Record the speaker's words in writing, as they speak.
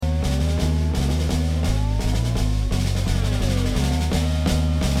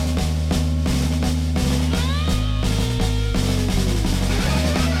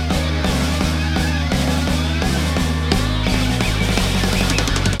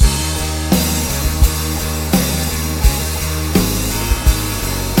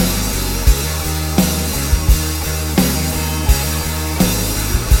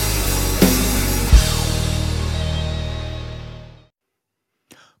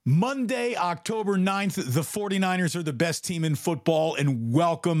Monday, October 9th, the 49ers are the best team in football, and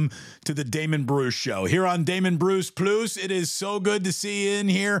welcome to the Damon Bruce Show. Here on Damon Bruce Plus, it is so good to see you in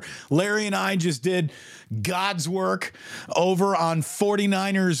here. Larry and I just did God's work over on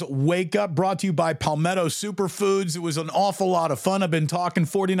 49ers Wake Up, brought to you by Palmetto Superfoods. It was an awful lot of fun. I've been talking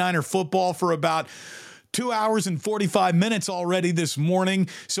 49er football for about 2 hours and 45 minutes already this morning.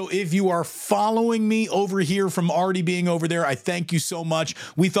 So if you are following me over here from already being over there, I thank you so much.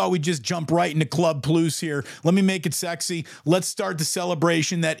 We thought we'd just jump right into Club Plus here. Let me make it sexy. Let's start the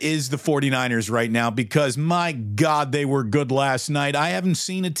celebration that is the 49ers right now, because my God, they were good last night. I haven't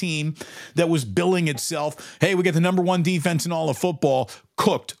seen a team that was billing itself, hey, we get the number one defense in all of football,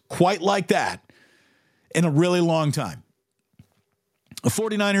 cooked quite like that in a really long time. The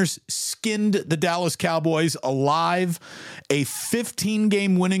 49ers skinned the Dallas Cowboys alive. A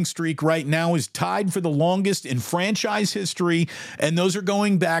 15-game winning streak right now is tied for the longest in franchise history, and those are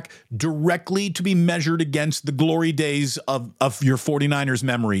going back directly to be measured against the glory days of your 49ers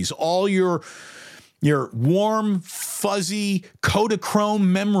memories. All your warm, fuzzy, Kodachrome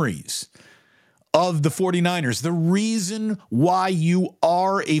memories of the 49ers. The reason why you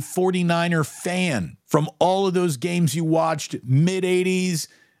are a 49er fan from all of those games you watched, mid-'80s,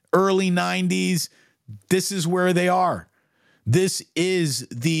 early 90s, this is where they are. This is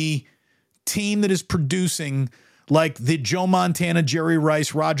the team that is producing like the Joe Montana, Jerry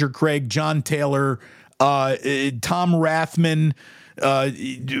Rice, Roger Craig, John Taylor, Tom Rathman,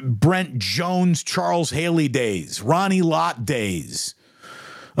 Brent Jones, Charles Haley days, Ronnie Lott days,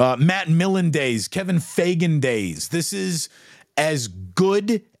 Matt Millen days, Kevin Fagan days. This is as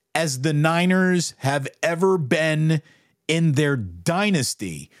good as the Niners have ever been in their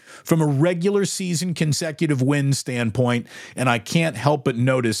dynasty from a regular season consecutive win standpoint, and I can't help but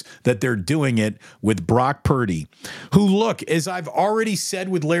notice that they're doing it with Brock Purdy, who, look, as I've already said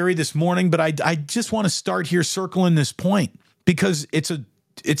with Larry this morning, but I just want to start here circling this point because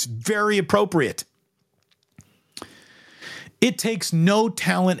it's very appropriate. It takes no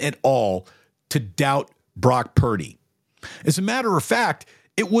talent at all to doubt Brock Purdy. As a matter of fact,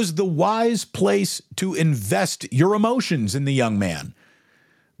 it was the wise place to invest your emotions in the young man.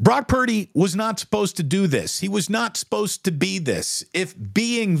 Brock Purdy was not supposed to do this. He was not supposed to be this. If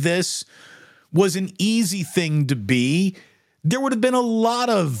being this was an easy thing to be, there would have been a lot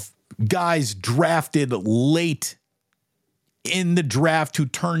of guys drafted late in the draft who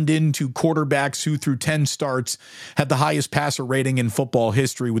turned into quarterbacks who through 10 starts had the highest passer rating in football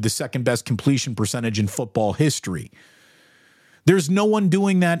history with the second best completion percentage in football history. There's no one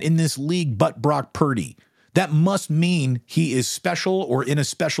doing that in this league but Brock Purdy. That must mean he is special or in a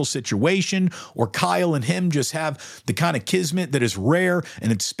special situation, or Kyle and him just have the kind of kismet that is rare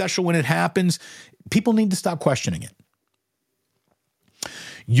and it's special when it happens. People need to stop questioning it.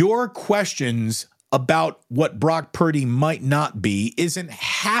 Your questions about what Brock Purdy might not be isn't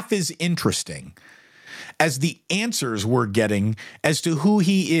half as interesting as the answers we're getting as to who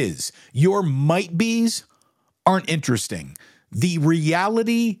he is. Your might be's aren't interesting. The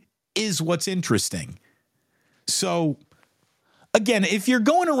reality is what's interesting. So, again, if you're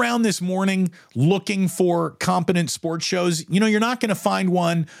going around this morning looking for competent sports shows, you're not going to find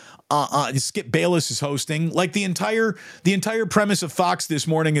one Skip Bayless is hosting. Like the entire premise of Fox this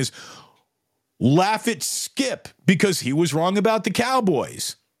morning is laugh at Skip because he was wrong about the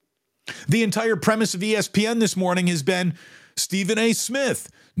Cowboys. The entire premise of ESPN this morning has been Stephen A.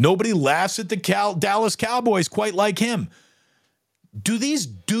 Smith. Nobody laughs at the Dallas Cowboys quite like him. Do these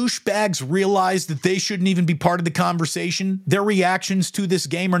douchebags realize that they shouldn't even be part of the conversation? Their reactions to this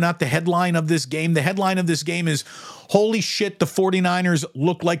game are not the headline of this game. The headline of this game is, holy shit, the 49ers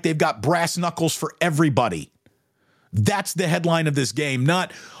look like they've got brass knuckles for everybody. That's the headline of this game,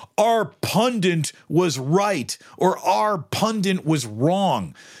 not our pundit was right or our pundit was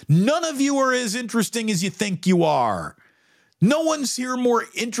wrong. None of you are as interesting as you think you are. No one's here more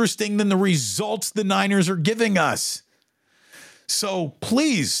interesting than the results the Niners are giving us. So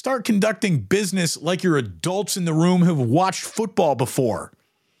please start conducting business like you're adults in the room who've watched football before.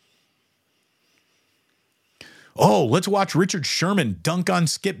 Oh, let's watch Richard Sherman dunk on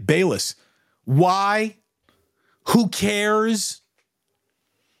Skip Bayless. Why? Who cares?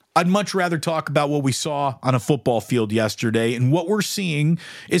 I'd much rather talk about what we saw on a football field yesterday, and what we're seeing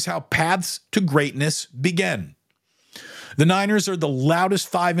is how paths to greatness begin. The Niners are the loudest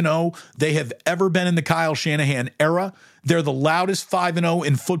 5-0 they have ever been in the Kyle Shanahan era. They're the loudest 5-0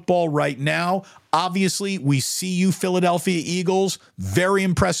 in football right now. Obviously, we see you, Philadelphia Eagles. Very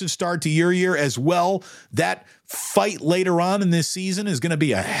impressive start to your year as well. That fight later on in this season is going to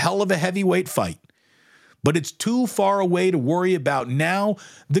be a hell of a heavyweight fight. but it's too far away to worry about now.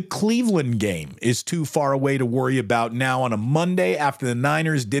 The Cleveland game is too far away to worry about now on a Monday after the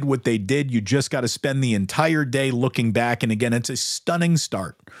Niners did what they did. You just got to spend the entire day looking back. And again, it's a stunning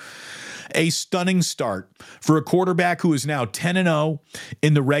start. A stunning start for a quarterback who is now 10-0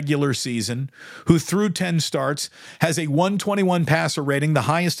 in the regular season, who through 10 starts has a 121 passer rating, the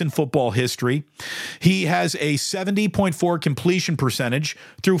highest in football history. He has a 70.4 completion percentage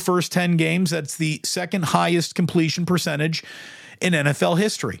through first 10 games. That's the second highest completion percentage in NFL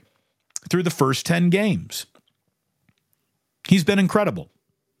history through the first 10 games. He's been incredible.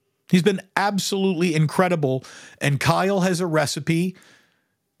 He's been absolutely incredible. And Kyle has a recipe.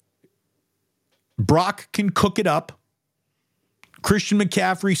 Brock can cook it up. Christian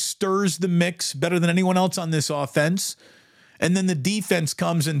McCaffrey stirs the mix better than anyone else on this offense. And then the defense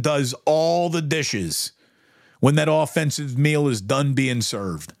comes and does all the dishes when that offensive meal is done being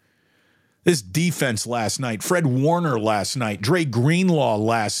served. This defense last night, Fred Warner last night, Dre Greenlaw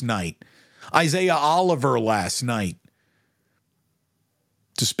last night, Isaiah Oliver last night.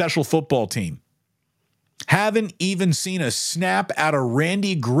 It's a special football team. Haven't even seen a snap out of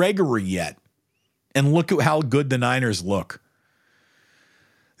Randy Gregory yet. And look at how good the Niners look.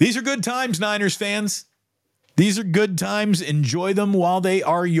 These are good times, Niners fans. These are good times. Enjoy them while they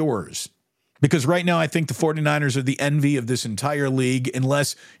are yours. Because right now, I think the 49ers are the envy of this entire league,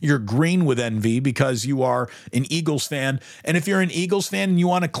 unless you're green with envy because you are an Eagles fan. And if you're an Eagles fan and you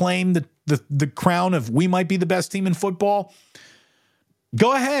want to claim the crown of we might be the best team in football,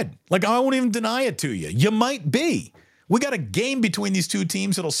 go ahead. Like, I won't even deny it to you. You might be. We got a game between these two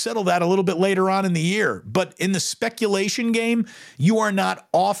teams that'll settle that a little bit later on in the year. But in the speculation game, you are not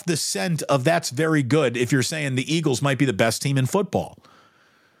off the scent of that's very good if you're saying the Eagles might be the best team in football.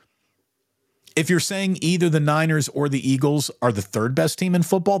 If you're saying either the Niners or the Eagles are the third best team in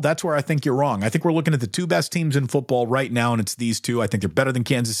football, that's where I think you're wrong. I think we're looking at the two best teams in football right now, and it's these two. I think they're better than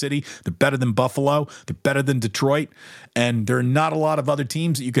Kansas City. They're better than Buffalo. They're better than Detroit. And there are not a lot of other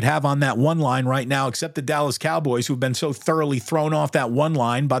teams that you could have on that one line right now, except the Dallas Cowboys, who have been so thoroughly thrown off that one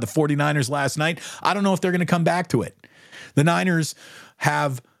line by the 49ers last night. I don't know if they're going to come back to it. The Niners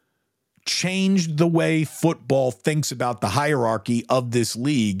have changed the way football thinks about the hierarchy of this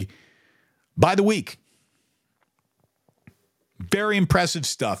league by the week. Very impressive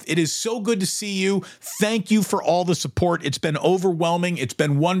stuff. It is so good to see you. Thank you for all the support. It's been overwhelming. It's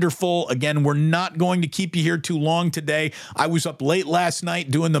been wonderful. Again, we're not going to keep you here too long today. I was up late last night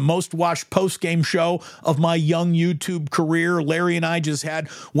doing the most watched post-game show of my young YouTube career. Larry and I just had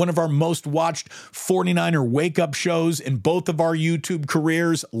one of our most watched 49er wake-up shows in both of our YouTube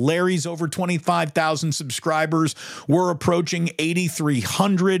careers. Larry's over 25,000 subscribers. We're approaching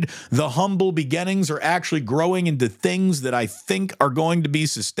 8,300. The humble beginnings are actually growing into things that I think are going to be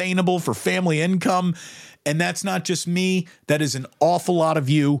sustainable for family income. And that's not just me. That is an awful lot of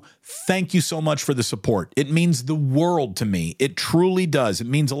you. Thank you so much for the support. It means the world to me. It truly does. It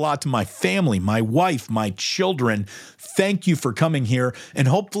means a lot to my family, my wife, my children. Thank you for coming here. And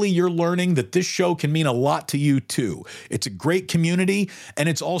hopefully you're learning that this show can mean a lot to you too. It's a great community. And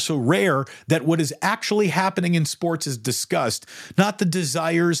it's also rare that what is actually happening in sports is discussed. Not the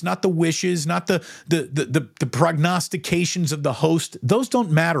desires, not the wishes, not the prognostications of the host. Those don't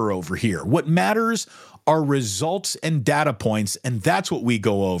matter over here. What matters are results and data points, and that's what we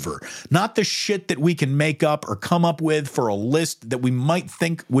go over. Not the shit that we can make up or come up with for a list that we might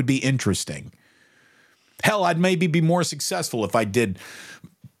think would be interesting. Hell, I'd maybe be more successful if I did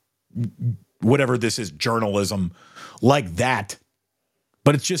whatever this is, journalism like that.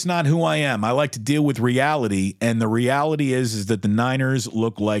 But it's just not who I am. I like to deal with reality, and the reality is that the Niners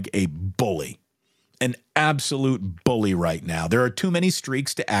look like a bully. An absolute bully right now. There are too many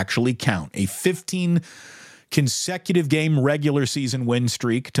streaks to actually count. A 15 consecutive game regular season win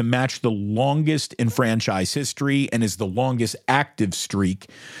streak to match the longest in franchise history and is the longest active streak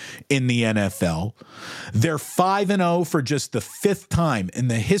in the NFL. They're 5-0 for just the fifth time in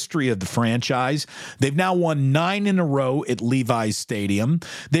the history of the franchise. They've now won 9 in a row at Levi's Stadium.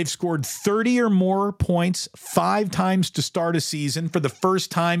 They've scored 30 or more points 5 times to start a season. For the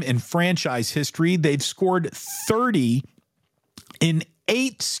first time in franchise history, they've scored 30 in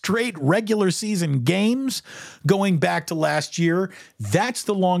 8 straight regular season games going back to last year. That's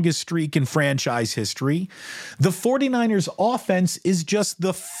the longest streak in franchise history. The 49ers offense is just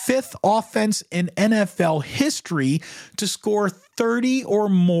the 5th offense in NFL history to score 30 or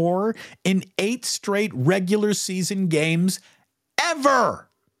more in 8 straight regular season games ever.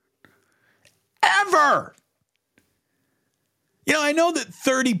 Ever. You know, I know that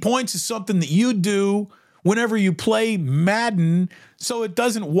 30 points is something that you do whenever you play Madden so it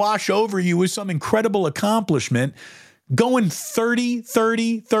doesn't wash over you with some incredible accomplishment. Going 30,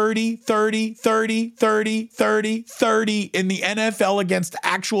 30, 30, 30, 30, 30, 30, 30 in the NFL against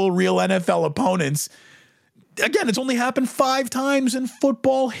actual real NFL opponents. Again, it's only happened 5 times in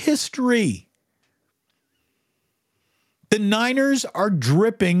football history. The Niners are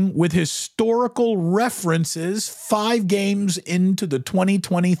dripping with historical references 5 games into the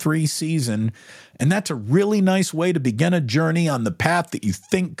 2023 season, and that's a really nice way to begin a journey on the path that you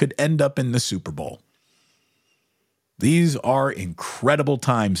think could end up in the Super Bowl. These are incredible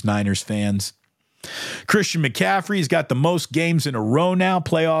times, Niners fans. Christian McCaffrey's got the most games in a row now,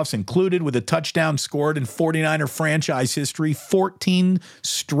 playoffs included, with a touchdown scored in 49er franchise history, 14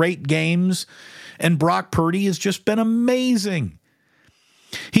 straight games. And Brock Purdy has just been amazing.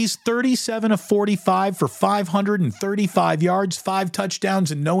 He's 37 of 45 for 535 yards, 5 touchdowns,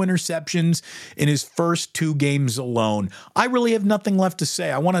 and no interceptions in his first 2 games alone. I really have nothing left to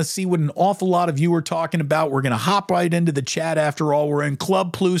say. I want to see what an awful lot of you are talking about. We're going to hop right into the chat after all. We're in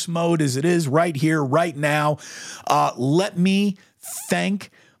Club Plus mode as it is right here, right now. Let me thank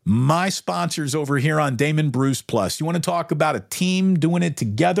my sponsors over here on Damon Bruce Plus. You want to talk about a team doing it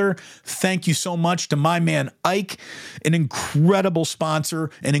together? Thank you so much to my man Ike, an incredible sponsor,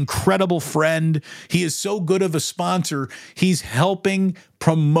 an incredible friend. He is so good of a sponsor. He's helping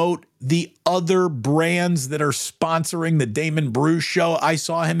promote the other brands that are sponsoring the Damon Bruce Show. I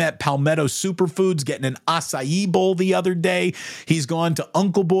saw him at Palmetto Superfoods getting an acai bowl the other day. He's gone to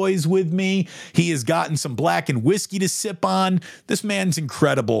Uncle Boy's with me. He has gotten some black and whiskey to sip on. This man's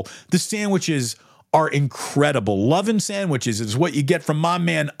incredible. The sandwiches are incredible. Lovin' Sandwiches is what you get from my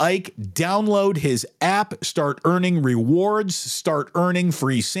man Ike. Download his app, start earning rewards, start earning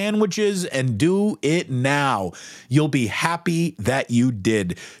free sandwiches, and do it now. You'll be happy that you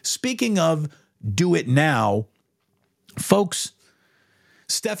did. Speaking of do it now, folks,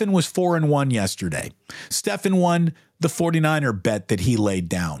 Stefan was 4-1 yesterday. Stefan won the 49er bet that he laid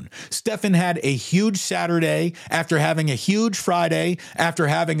down. Stefan had a huge Saturday after having a huge Friday, after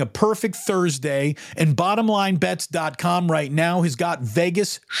having a perfect Thursday, and bottomlinebets.com right now has got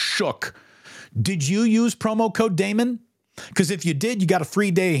Vegas shook. Did you use promo code Damon? Because if you did, you got a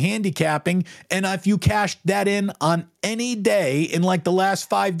free day of handicapping, and if you cashed that in on any day in like the last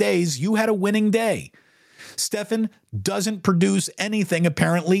 5 days, you had a winning day. Stefan doesn't produce anything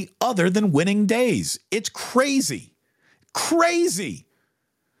apparently other than winning days. It's crazy. Crazy.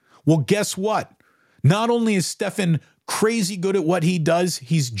 Well, guess what? Not only is Stefan crazy good at what he does,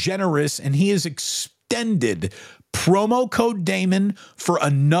 he's generous, and he has extended promo code Damon for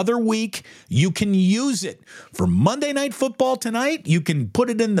another week. You can use it for Monday Night Football tonight. You can put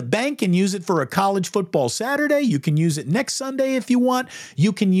it in the bank and use it for a college football Saturday. You can use it next Sunday if you want.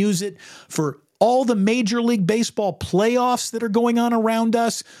 You can use it for all the Major League Baseball playoffs that are going on around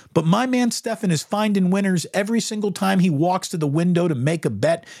us. But my man Stefan is finding winners every single time he walks to the window to make a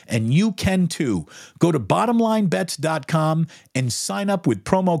bet, and you can too. Go to bottomlinebets.com and sign up with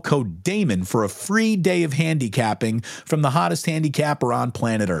promo code Damon for a free day of handicapping from the hottest handicapper on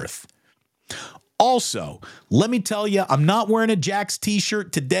planet Earth. Also, let me tell you, I'm not wearing a Jax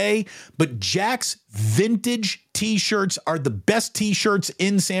t-shirt today, but Jax vintage t-shirts are the best t-shirts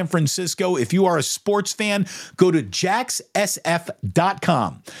in San Francisco. If you are a sports fan, go to jacksf.com.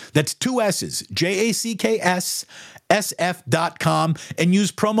 That's 2 S's, JACKS, SF.com, and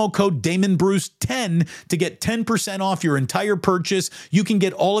use promo code DamonBruce10 to get 10% off your entire purchase. You can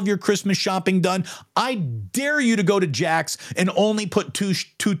get all of your Christmas shopping done. I dare you to go to Jax and only put two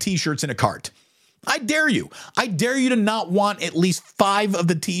t-shirts in a cart. I dare you. I dare you to not want at least 5 of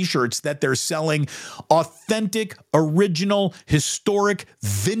the t-shirts that they're selling. Authentic, original, historic,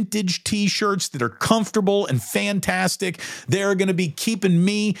 vintage t-shirts that are comfortable and fantastic. They're going to be keeping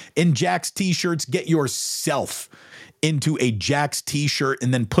me in Jax t-shirts. Get yourself into a Jax t-shirt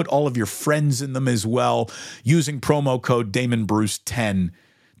and then put all of your friends in them as well using promo code DamonBruce10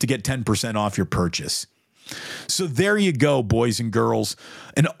 to get 10% off your purchase. So there you go, boys and girls.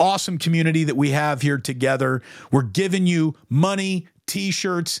 An awesome community that we have here together. We're giving you money,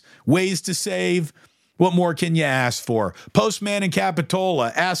 t-shirts, ways to save. What more can you ask for? Postman in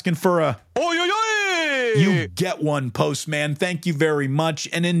Capitola asking for a... Oy, oy, oy! You get one, Postman. Thank you very much.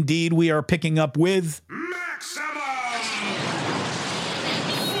 And indeed, we are picking up with... Maximum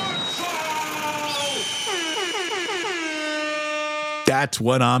That's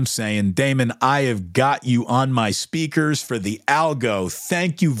what I'm saying. Damon, I have got you on my speakers for the algo.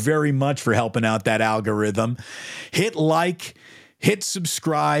 Thank you very much for helping out that algorithm. Hit like, hit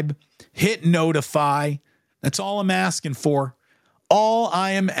subscribe, hit notify. That's all I'm asking for. All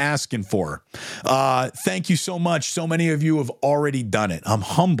I am asking for. Thank you so much. So many of you have already done it. I'm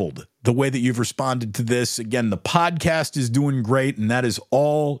humbled the way that you've responded to this. Again, the podcast is doing great, and that is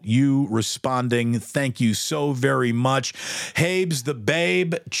all you responding. Thank you so very much. Habes the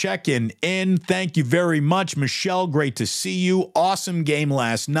Babe, checking in. Thank you very much. Michelle, great to see you. Awesome game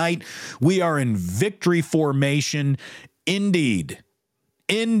last night. We are in victory formation. Indeed.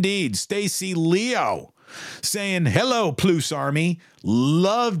 Stacy Leo saying, hello, Plus Army.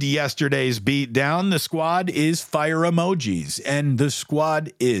 Loved yesterday's beatdown. The squad is fire emojis, and the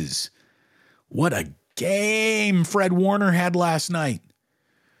squad is. What a game Fred Warner had last night.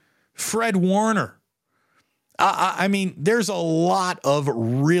 Fred Warner. I mean, there's a lot of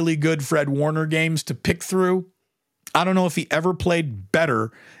really good Fred Warner games to pick through. I don't know if he ever played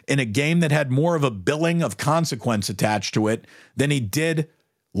better in a game that had more of a billing of consequence attached to it than he did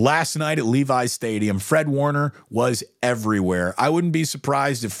last night at Levi's Stadium. Fred Warner was everywhere. I wouldn't be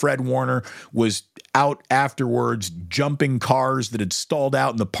surprised if Fred Warner was out afterwards jumping cars that had stalled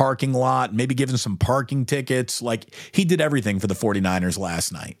out in the parking lot, maybe giving some parking tickets. Like, he did everything for the 49ers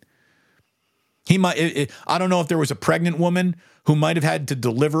last night. He might. I don't know if there was a pregnant woman who might have had to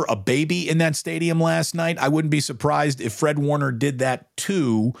deliver a baby in that stadium last night. I wouldn't be surprised if Fred Warner did that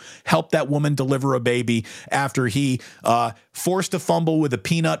too, help that woman deliver a baby after he forced a fumble with a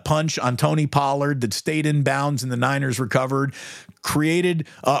peanut punch on Tony Pollard that stayed in bounds and the Niners recovered, created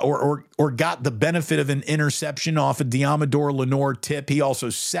or got the benefit of an interception off a Diamador Lenore tip. He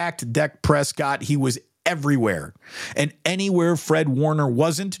also sacked Dak Prescott. He was everywhere. And anywhere Fred Warner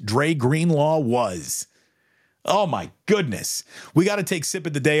wasn't, Dre Greenlaw was. Oh my goodness. We got to take sip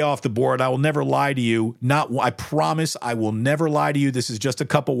of the day off the board. I will never lie to you. I promise I will never lie to you. This is just a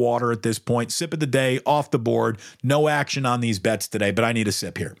cup of water at this point. Sip of the day off the board. No action on these bets today, but I need a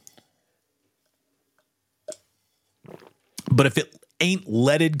sip here. But if it ain't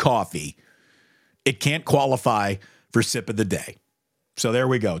leaded coffee, it can't qualify for sip of the day. So there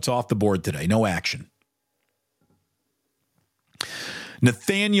we go. It's off the board today. No action.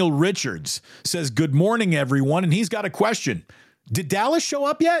 Nathaniel Richards says, good morning, everyone. And he's got a question. Did Dallas show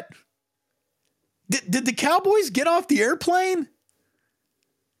up yet? Did the Cowboys get off the airplane?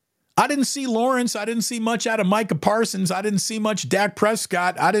 I didn't see Lawrence. I didn't see much out of Micah Parsons. I didn't see much Dak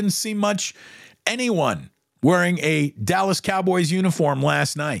Prescott. I didn't see much anyone wearing a Dallas Cowboys uniform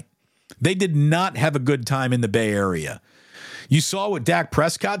last night. They did not have a good time in the Bay Area. You saw what Dak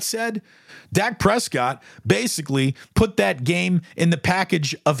Prescott said? Dak Prescott basically put that game in the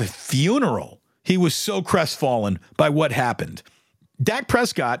package of a funeral. He was so crestfallen by what happened. Dak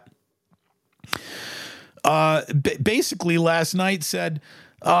Prescott basically last night said,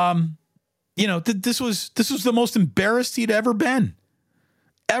 this was the most embarrassed he'd ever been.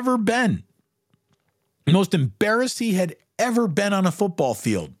 The most embarrassed he had ever been on a football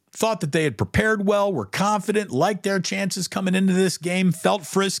field. Thought that they had prepared well, were confident, liked their chances coming into this game, felt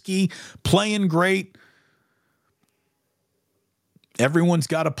frisky, playing great. Everyone's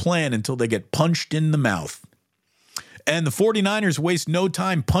got a plan until they get punched in the mouth. And the 49ers waste no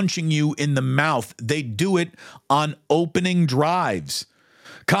time punching you in the mouth. They do it on opening drives.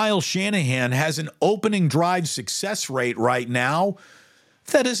 Kyle Shanahan has an opening drive success rate right now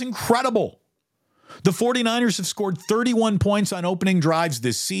that is incredible. The 49ers have scored 31 points on opening drives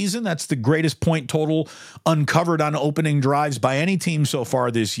this season. That's the greatest point total uncovered on opening drives by any team so far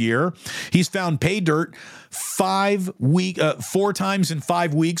this year. He's found pay dirt 4 times in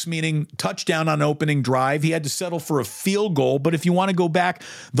 5 weeks, meaning touchdown on opening drive. He had to settle for a field goal. But if you want to go back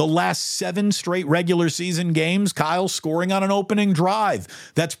the last 7 straight regular season games, Kyle's scoring on an opening drive.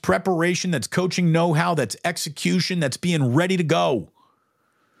 That's preparation. That's coaching know-how. That's execution. That's being ready to go.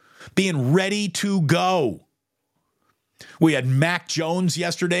 Being ready to go. We had Mac Jones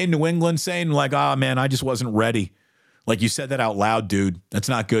yesterday in New England saying like, man, I just wasn't ready. Like, you said that out loud, dude. That's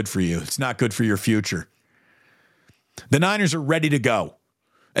not good for you. It's not good for your future. The Niners are ready to go.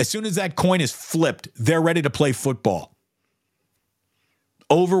 As soon as that coin is flipped, they're ready to play football.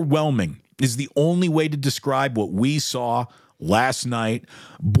 Overwhelming is the only way to describe what we saw last night.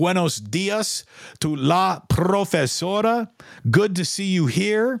 Buenos dias to la profesora. Good to see you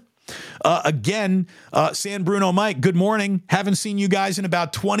here. Again, San Bruno Mike, good morning. Haven't seen you guys in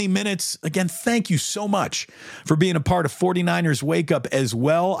about 20 minutes. Again, thank you so much for being a part of 49ers Wake Up as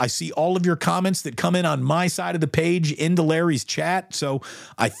well. I see all of your comments that come in on my side of the page into Larry's chat. So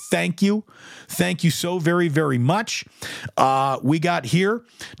I thank you. Thank you so very, very much. We got here.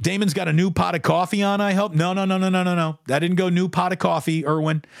 Damon's got a new pot of coffee on, I hope. No. That didn't go new pot of coffee,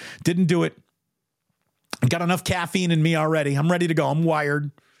 Erwin. Didn't do it. Got enough caffeine in me already. I'm ready to go. I'm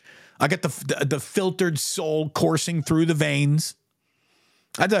wired. I got the filtered soul coursing through the veins.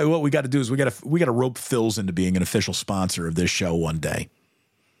 I tell you what, we got to do is we got to rope Phil's into being an official sponsor of this show one day.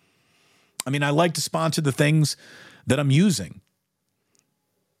 I mean, I like to sponsor the things that I'm using.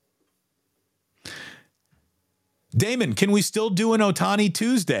 Damon, can we still do an Ohtani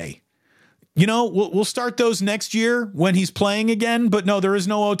Tuesday? You know, we'll start those next year when he's playing again. But no, there is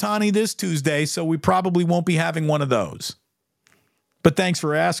no Ohtani this Tuesday, so we probably won't be having one of those. But thanks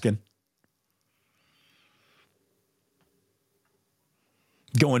for asking.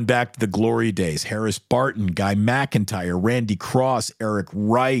 Going back to the glory days, Harris Barton, Guy McIntyre, Randy Cross, Eric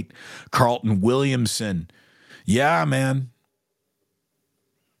Wright, Carlton Williamson. Yeah, man.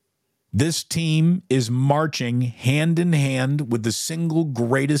 This team is marching hand in hand with the single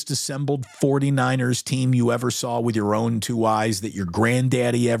greatest assembled 49ers team you ever saw with your own two eyes, that your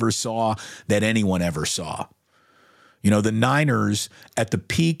granddaddy ever saw, that anyone ever saw. You know, the Niners at the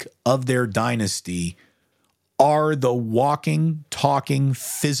peak of their dynasty are the walking, talking,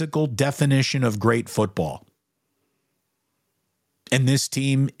 physical definition of great football. And this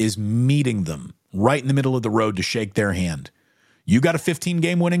team is meeting them right in the middle of the road to shake their hand. You got a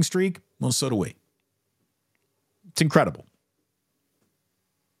 15-game winning streak? Well, so do we. It's incredible.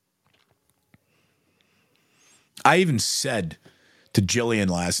 I even said to Jillian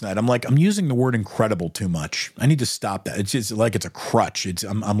last night, I'm like, I'm using the word incredible too much. I need to stop that. It's just like it's a crutch.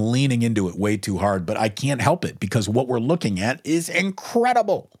 I'm leaning into it way too hard, but I can't help it because what we're looking at is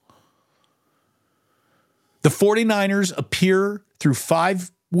incredible. The 49ers appear through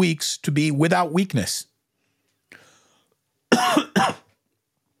 5 weeks to be without weakness.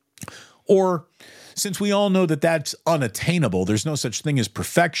 Or, since we all know that that's unattainable, there's no such thing as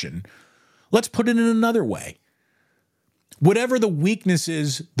perfection, let's put it in another way. Whatever the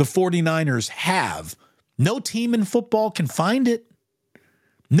weaknesses the 49ers have, no team in football can find it.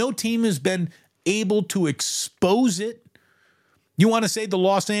 No team has been able to expose it. You want to say the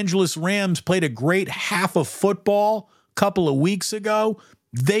Los Angeles Rams played a great half of football a couple of weeks ago?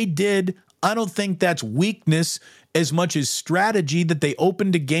 They did. I don't think that's weakness as much as strategy that they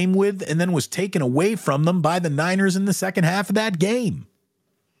opened a game with and then was taken away from them by the Niners in the second half of that game.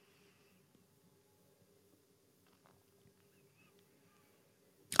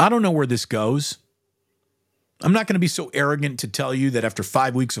 I don't know where this goes. I'm not going to be so arrogant to tell you that after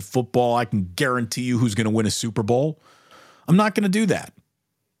 5 weeks of football, I can guarantee you who's going to win a Super Bowl. I'm not going to do that.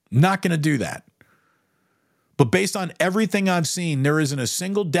 Not going to do that. But based on everything I've seen, there isn't a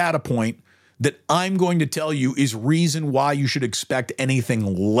single data point that I'm going to tell you is reason why you should expect anything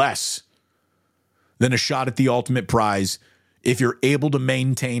less than a shot at the ultimate prize if you're able to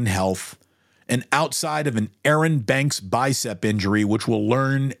maintain health. And outside of an Aaron Banks bicep injury, which we'll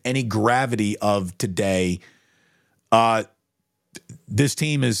learn any gravity of today, this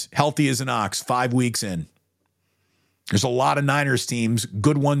team is healthy as an ox 5 weeks in. There's a lot of Niners teams,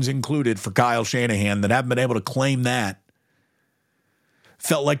 good ones included for Kyle Shanahan, that haven't been able to claim that.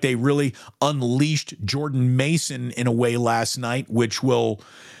 Felt like they really unleashed Jordan Mason in a way last night, which will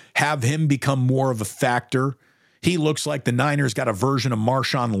have him become more of a factor. He looks like the Niners got a version of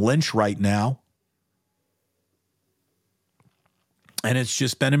Marshawn Lynch right now. And it's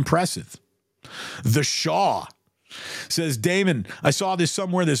just been impressive. The Shaw says, Damon, I saw this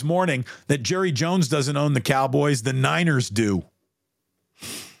somewhere this morning that Jerry Jones doesn't own the Cowboys. The Niners do.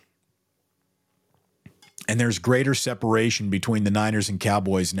 And there's greater separation between the Niners and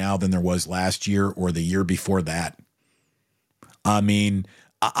Cowboys now than there was last year or the year before that. I mean,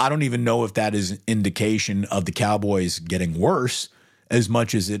 I don't even know if that is an indication of the Cowboys getting worse as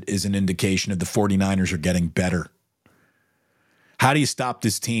much as it is an indication of the 49ers are getting better. How do you stop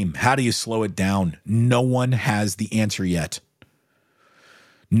this team? How do you slow it down? No one has the answer yet.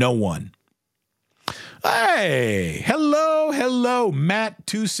 No one. Hey, hello,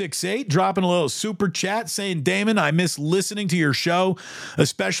 Matt268, dropping a little super chat saying, Damon, I miss listening to your show,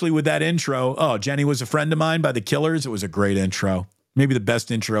 especially with that intro. Oh, Jenny was a friend of mine by the Killers. It was a great intro. Maybe the best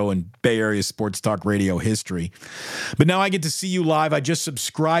intro in Bay Area sports talk radio history. But now I get to see you live. I just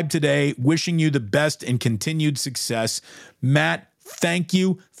subscribed today, wishing you the best and continued success. Matt, thank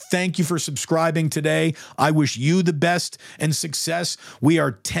you. Thank you for subscribing today. I wish you the best and success. We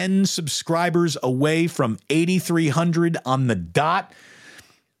are 10 subscribers away from 8,300 on the dot.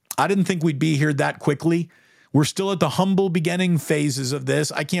 I didn't think we'd be here that quickly. We're still at the humble beginning phases of this.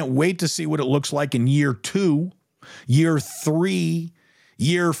 I can't wait to see what it looks like in year 2, year 3,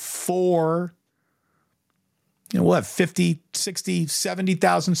 year 4. You know, we'll have 50, 60,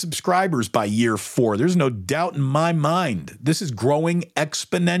 70,000 subscribers by year 4. There's no doubt in my mind. This is growing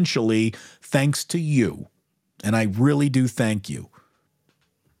exponentially thanks to you. And I really do thank you.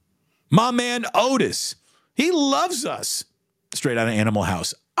 My man Otis, he loves us. straight out of Animal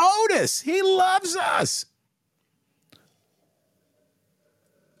House. Otis, he loves us.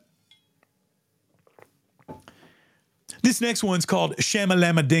 This next one's called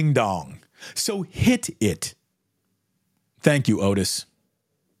Shamalama Ding Dong. So hit it. Thank you, Otis.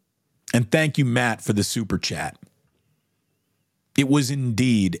 And thank you, Matt, for the super chat. It was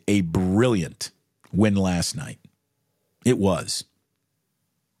indeed a brilliant win last night. It was.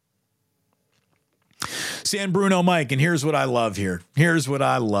 San Bruno Mike, and here's what I love here. Here's what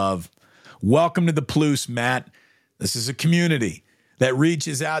I love. Welcome to the Plus, Matt. This is a community that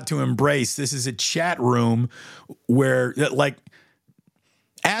reaches out to embrace. This is a chat room where, like,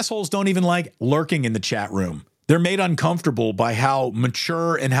 assholes don't even like lurking in the chat room. They're made uncomfortable by how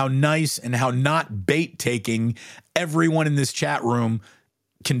mature and how nice and how not bait-taking everyone in this chat room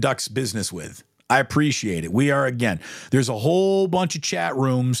conducts business with. I appreciate it. There's a whole bunch of chat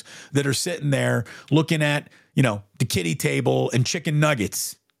rooms that are sitting there looking at, the kiddie table and chicken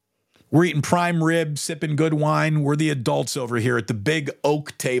nuggets. We're eating prime rib, sipping good wine. We're the adults over here at the big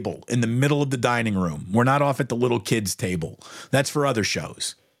oak table in the middle of the dining room. We're not off at the little kids' table. That's for other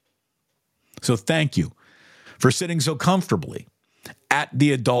shows. So thank you for sitting so comfortably at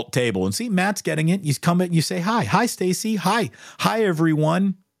the adult table. And see, Matt's getting it. You come in and you say hi. Hi, Stacy. Hi. Hi,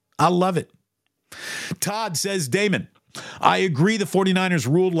 everyone. I love it. Todd says, Damon, I agree the 49ers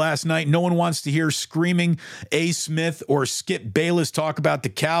ruled last night. No one wants to hear screaming A. Smith or Skip Bayless talk about the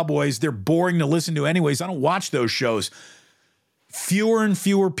Cowboys. They're boring to listen to anyways. I don't watch those shows. Fewer and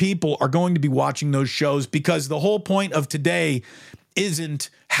fewer people are going to be watching those shows because the whole point of today isn't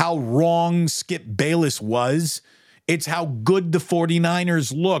how wrong Skip Bayless was. It's how good the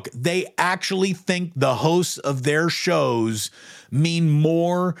 49ers look. They actually think the hosts of their shows mean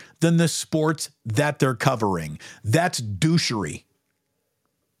more than the sports that they're covering. That's douchery.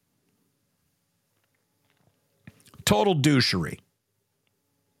 Total douchery.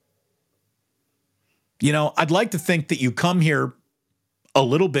 I'd like to think that you come here a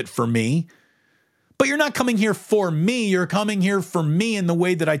little bit for me, but you're not coming here for me. You're coming here for me in the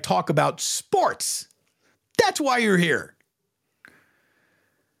way that I talk about sports. That's why you're here.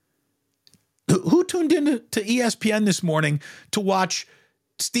 Who tuned in to ESPN this morning to watch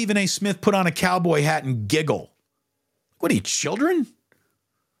Stephen A. Smith put on a cowboy hat and giggle? What are you, children?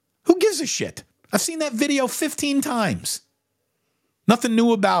 Who gives a shit? I've seen that video 15 times. Nothing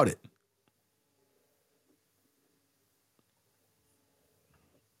new about it.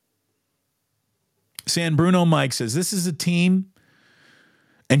 San Bruno Mike says, this is a team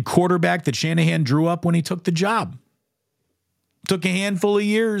and quarterback that Shanahan drew up when he took the job. Took a handful of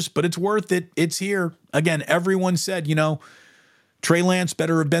years, but it's worth it. It's here. Again, everyone said, Trey Lance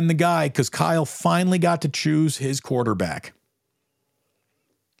better have been the guy because Kyle finally got to choose his quarterback.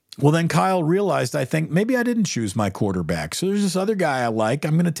 Well, then Kyle realized, I think, maybe I didn't choose my quarterback. So there's this other guy I like.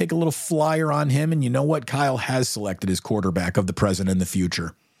 I'm going to take a little flyer on him. And you know what? Kyle has selected his quarterback of the present and the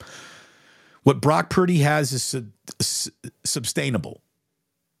future. What Brock Purdy has is sustainable.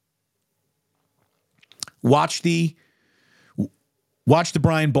 Watch the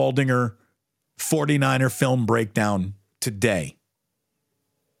Brian Baldinger 49er film breakdown today.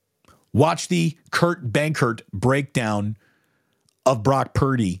 Watch the Kurt Benkert breakdown of Brock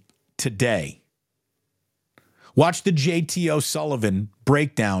Purdy today. Watch the JT O'Sullivan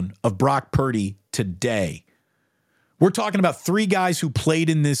breakdown of Brock Purdy today. We're talking about three guys who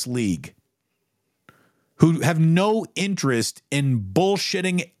played in this league who have no interest in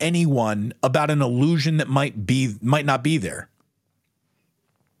bullshitting anyone about an illusion that might not be there.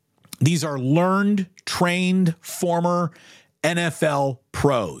 These are learned, trained, former NFL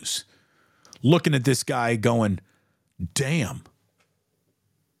pros looking at this guy going, damn.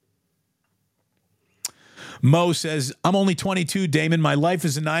 Mo says, I'm only 22, Damon. My life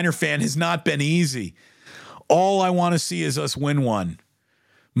as a Niner fan has not been easy. All I want to see is us win one.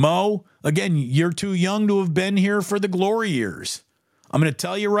 Mo, again, you're too young to have been here for the glory years. I'm going to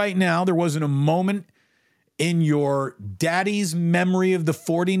tell you right now, there wasn't a moment in your daddy's memory of the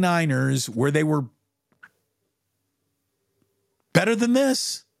 49ers where they were better than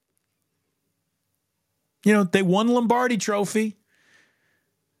this. They won Lombardi Trophy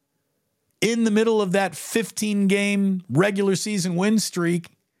in the middle of that 15-game regular season win streak,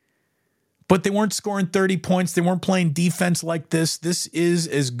 but they weren't scoring 30 points. They weren't playing defense like this. This is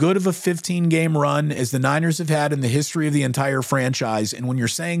as good of a 15-game run as the Niners have had in the history of the entire franchise. And when you're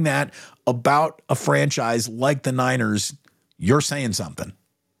saying that about a franchise like the Niners, you're saying something.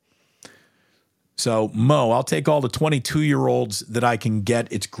 So, Mo, I'll take all the 22-year-olds that I can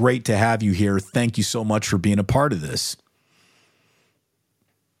get. It's great to have you here. Thank you so much for being a part of this.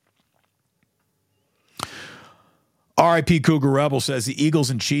 RIP Cougar Rebel says the Eagles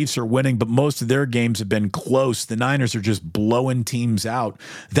and Chiefs are winning, but most of their games have been close. The Niners are just blowing teams out.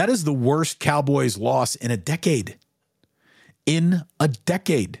 That is the worst Cowboys loss in a decade. In a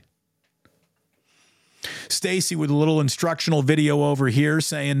decade. Stacy with a little instructional video over here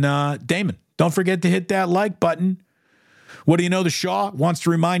saying, Damon, don't forget to hit that like button. What do you know? The Shaw wants to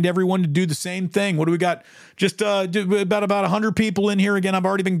remind everyone to do the same thing. What do we got? Just about 100 people in here. Again, I've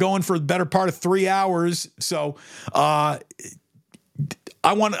already been going for the better part of 3 hours. So I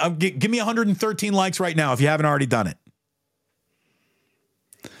want give me 113 likes right now if you haven't already done it.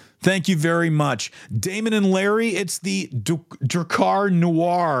 Thank you very much. Damon and Larry, it's the Dakar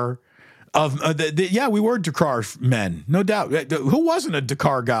Noir of yeah, we were Dakar men, no doubt. Who wasn't a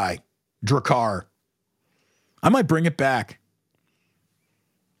Dakar guy? Dakar. I might bring it back.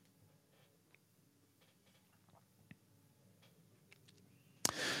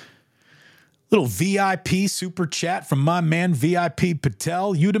 Little VIP super chat from my man VIP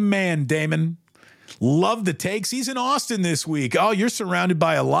Patel. You the man, Damon. Love the takes. He's in Austin this week. Oh, you're surrounded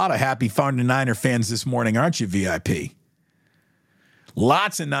by a lot of happy 49er fans this morning, aren't you, VIP?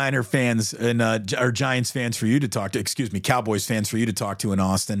 Lots of Niner fans and or Giants fans for you to talk to. Excuse me, Cowboys fans for you to talk to in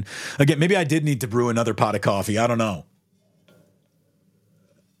Austin. Again, maybe I did need to brew another pot of coffee. I don't know.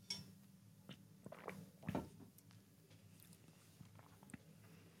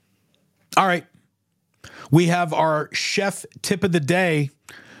 All right. We have our chef tip of the day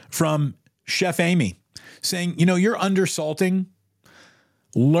from Chef Amy saying, you're undersalting.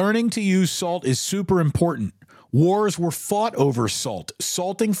 Learning to use salt is super important. Wars were fought over salt.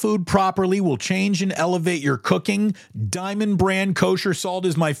 Salting food properly will change and elevate your cooking. Diamond brand kosher salt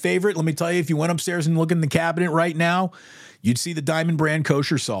is my favorite. Let me tell you, if you went upstairs and look in the cabinet right now, you'd see the Diamond brand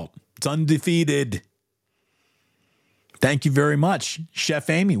kosher salt. It's undefeated. Thank you very much, Chef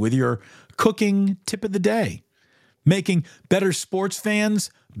Amy, with your cooking tip of the day. Making better sports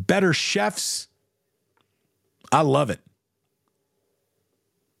fans, better chefs. I love it.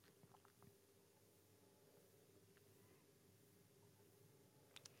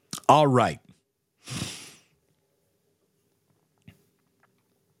 All right.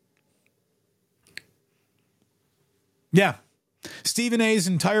 Yeah. Stephen A's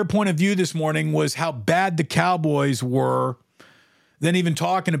entire point of view this morning was how bad the Cowboys were, then even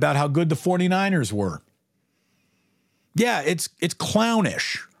talking about how good the 49ers were. Yeah, it's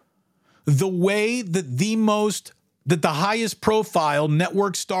clownish. The way that the highest profile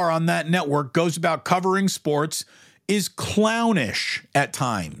network star on that network goes about covering sports is clownish at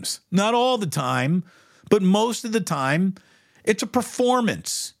times. Not all the time, but most of the time, it's a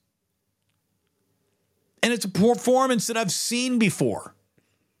performance. And it's a performance that I've seen before.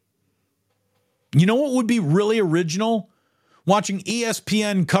 You know what would be really original? Watching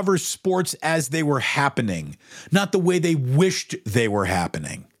ESPN cover sports as they were happening, not the way they wished they were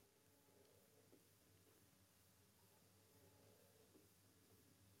happening.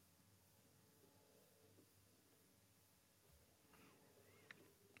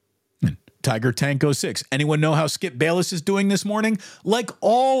 Tiger Tanko 6. Anyone know how Skip Bayless is doing this morning? Like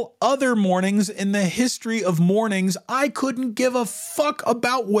all other mornings in the history of mornings, I couldn't give a fuck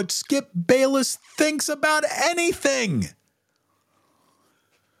about what Skip Bayless thinks about anything.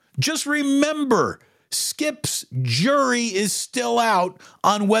 Just remember, Skip's jury is still out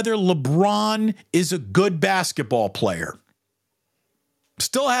on whether LeBron is a good basketball player.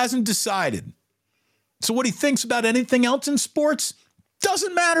 Still hasn't decided. So what he thinks about anything else in sports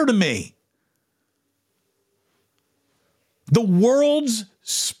doesn't matter to me. The world's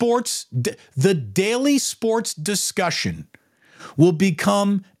sports, the daily sports discussion will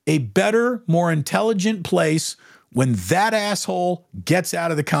become a better, more intelligent place when that asshole gets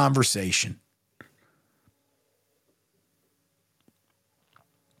out of the conversation.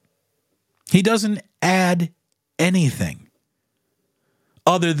 He doesn't add anything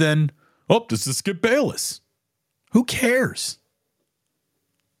other than, oh, this is Skip Bayless. Who cares?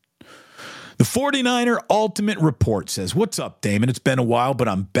 The 49er Ultimate Report says, what's up, Damon? It's been a while, but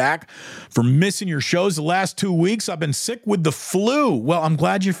I'm back for missing your shows the last 2 weeks. I've been sick with the flu. Well, I'm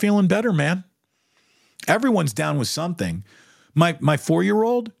glad you're feeling better, man. Everyone's down with something. My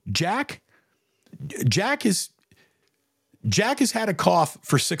 4-year-old, Jack has had a cough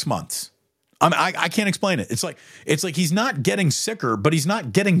for 6 months. I can't explain it. It's like he's not getting sicker, but he's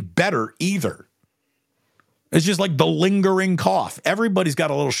not getting better either. It's just like the lingering cough. Everybody's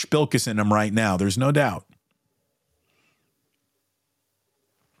got a little spilkus in them right now. There's no doubt.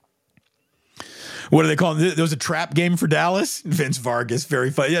 What do they call it? There was a trap game for Dallas. Vince Vargas,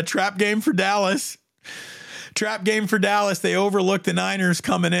 very funny. Yeah, trap game for Dallas. Trap game for Dallas. They overlooked the Niners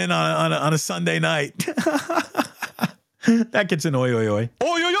coming in on a Sunday night. That gets an oi, oi, oi. Oi,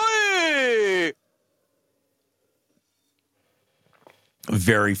 oi, oi!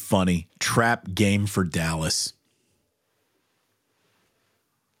 Very funny. Trap game for Dallas.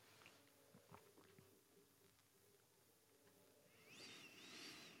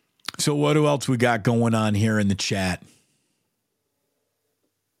 So what else we got going on here in the chat?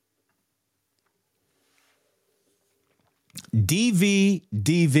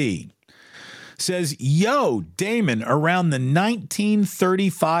 DV says, yo, Damon, around the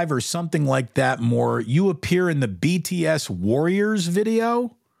 1935 or something like that more, you appear in the BTS Warriors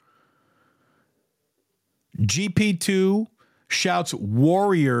video? GP2 shouts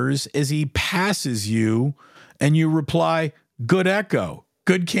Warriors as he passes you, and you reply, good echo,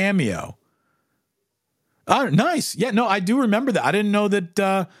 good cameo. Oh, nice. Yeah, no, I do remember that. I didn't know that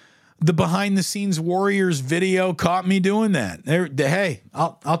the behind-the-scenes Warriors video caught me doing that. Hey,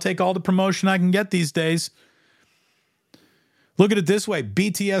 I'll take all the promotion I can get these days. Look at it this way.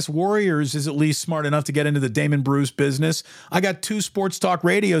 BTS Warriors is at least smart enough to get into the Damon Bruce business. I got 2 sports talk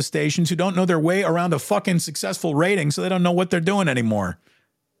radio stations who don't know their way around a fucking successful rating, so they don't know what they're doing anymore.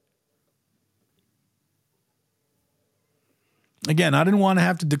 Again, I didn't want to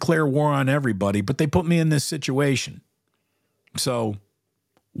have to declare war on everybody, but they put me in this situation. So,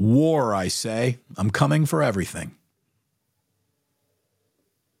 war, I say. I'm coming for everything.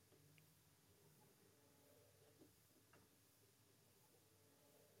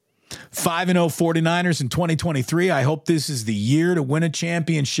 Five and 0 49ers in 2023. I hope this is the year to win a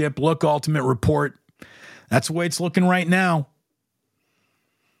championship. Look, Ultimate Report. That's the way it's looking right now.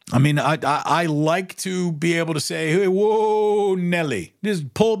 I mean, I like to be able to say, hey, whoa, Nelly,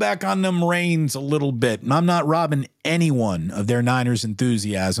 just pull back on them reins a little bit. I'm not robbing anyone of their Niners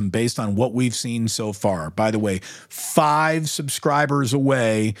enthusiasm based on what we've seen so far. By the way, 5 subscribers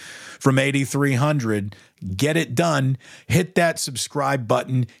away from 8,300. Get it done. Hit that subscribe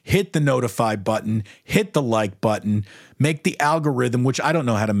button. Hit the notify button. Hit the like button. Make the algorithm, which I don't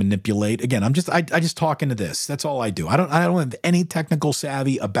know how to manipulate. Again, I just talk into this. That's all I do. I don't have any technical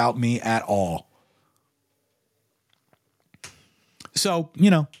savvy about me at all. So,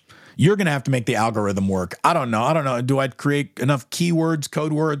 you're going to have to make the algorithm work. I don't know. Do I create enough keywords,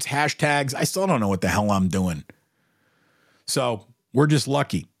 code words, hashtags? I still don't know what the hell I'm doing. So we're just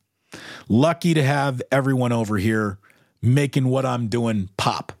lucky. Lucky to have everyone over here making what I'm doing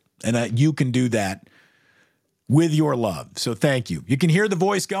pop. And you can do that with your love. So thank you. You can hear the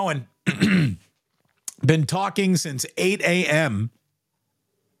voice going. Been talking since 8 a.m.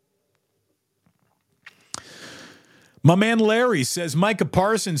 My man Larry says Micah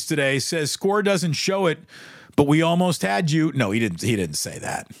Parsons today says score doesn't show it, but we almost had you. No, he didn't say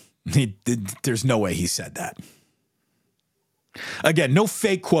that. There's no way he said that. Again, no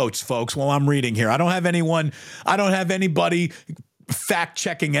fake quotes, folks, while I'm reading here. I don't have anybody fact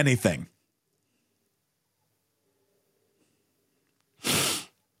checking anything.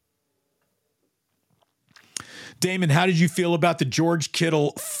 Damon, how did you feel about the George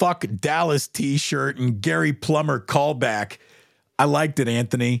Kittle fuck Dallas t-shirt and Gary Plummer callback? I liked it,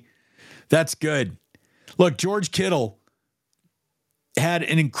 Anthony. That's good. Look, George Kittle had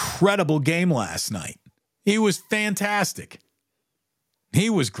an incredible game last night. He was fantastic. He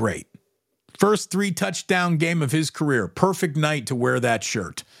was great. First 3 touchdown game of his career. Perfect night to wear that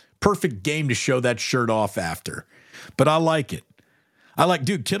shirt. Perfect game to show that shirt off after. But I like it.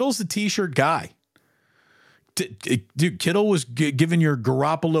 Dude, Kittle's the t-shirt guy. Dude, Kittle was giving your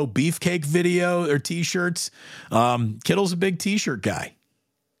Garoppolo beefcake video or t-shirts. Kittle's a big t-shirt guy.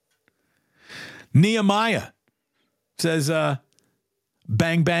 Nehemiah says,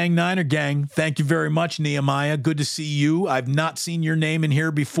 bang, bang, Niner gang. Thank you very much, Nehemiah. Good to see you. I've not seen your name in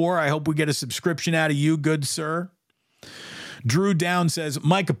here before. I hope we get a subscription out of you, good sir. Drew Down says,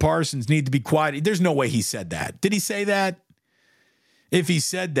 Micah Parsons need to be quiet. There's no way he said that. Did he say that? If he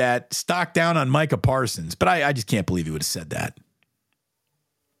said that, stock down on Micah Parsons. But I just can't believe he would have said that.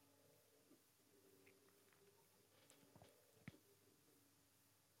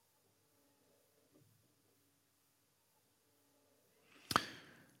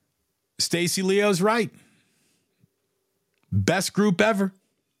 Stacy Leo's right. Best group ever.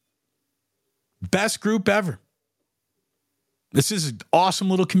 Best group ever. This is an awesome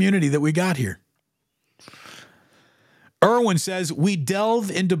little community that we got here. Erwin says, we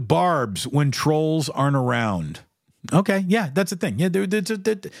delve into barbs when trolls aren't around. Okay, yeah, that's the thing. Yeah,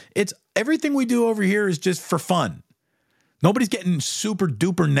 it's everything we do over here is just for fun. Nobody's getting super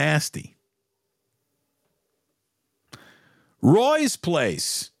duper nasty. Roy's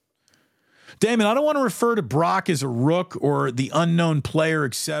Place. Damon, I don't want to refer to Brock as a rook or the unknown player,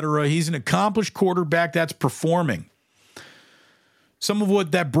 etc. He's an accomplished quarterback that's performing. Some of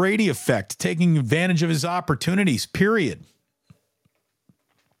what that Brady effect, taking advantage of his opportunities, period.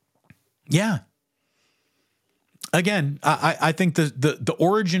 Yeah. Again, I think the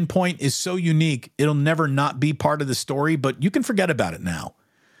origin point is so unique, it'll never not be part of the story, but you can forget about it now.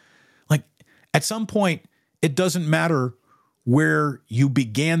 Like, at some point, it doesn't matter where you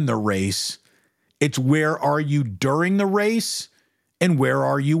began the race. It's where are you during the race and where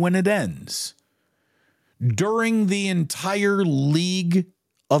are you when it ends. During the entire league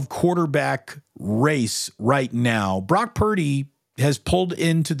of quarterback race right now, Brock Purdy has pulled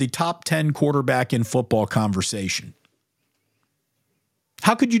into the top 10 quarterback in football conversation.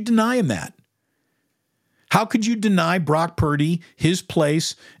 How could you deny him that? How could you deny Brock Purdy his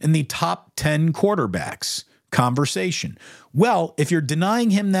place in the top 10 quarterbacks conversation? Well, if you're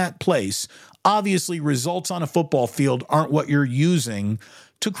denying him that place, obviously results on a football field aren't what you're using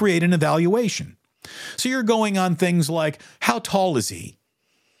to create an evaluation. So you're going on things like, how tall is he?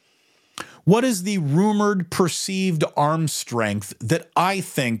 What is the rumored perceived arm strength that I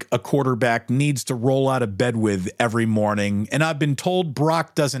think a quarterback needs to roll out of bed with every morning? And I've been told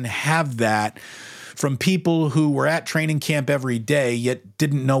Brock doesn't have that from people who were at training camp every day, yet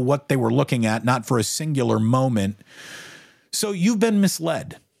didn't know what they were looking at, not for a singular moment. So you've been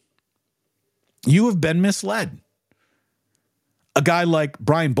misled. You have been misled. A guy like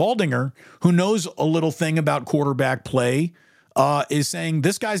Brian Baldinger, who knows a little thing about quarterback play, is saying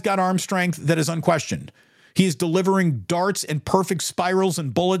this guy's got arm strength that is unquestioned. He is delivering darts and perfect spirals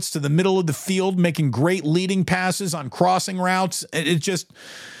and bullets to the middle of the field, making great leading passes on crossing routes. It's just,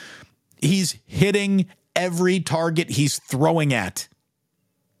 he's hitting every target he's throwing at.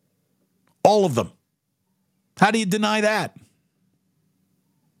 All of them. How do you deny that?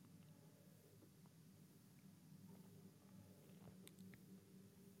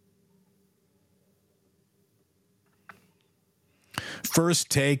 First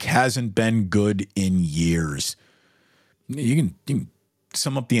Take hasn't been good in years. You can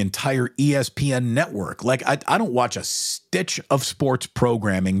sum up the entire ESPN network. Like, I don't watch a stitch of sports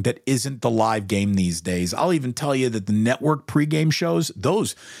programming that isn't the live game these days. I'll even tell you that the network pregame shows,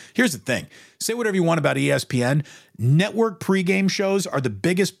 here's the thing. Say whatever you want about ESPN. Network pregame shows are the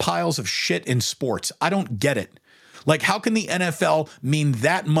biggest piles of shit in sports. I don't get it. Like, how can the NFL mean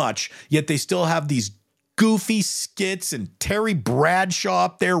that much, yet they still have these goofy skits and Terry Bradshaw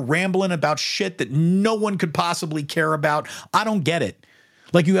up there rambling about shit that no one could possibly care about? I don't get it.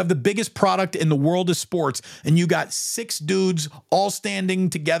 Like, you have the biggest product in the world of sports, and you got 6 dudes all standing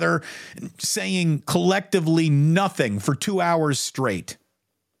together saying collectively nothing for 2 hours straight.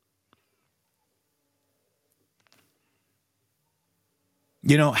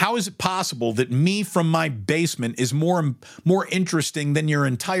 You know, how is it possible that me from my basement is more interesting than your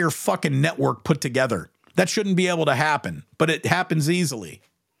entire fucking network put together? That shouldn't be able to happen, but it happens easily.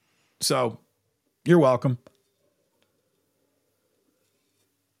 So, you're welcome.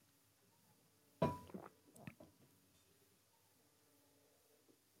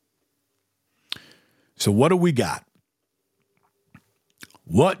 So what do we got?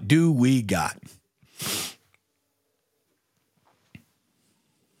 What do we got?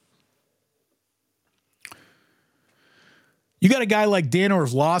 You got a guy like Dan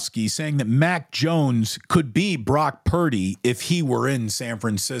Orlovsky saying that Mac Jones could be Brock Purdy if he were in San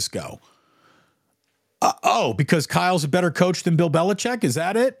Francisco. Because Kyle's a better coach than Bill Belichick? Is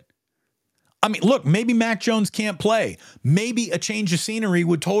that it? I mean, look, maybe Mac Jones can't play. Maybe a change of scenery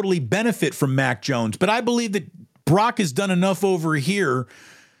would totally benefit from Mac Jones. But I believe that Brock has done enough over here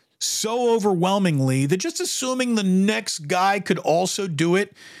so overwhelmingly that just assuming the next guy could also do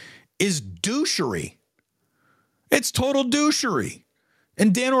it is douchery. It's total douchery.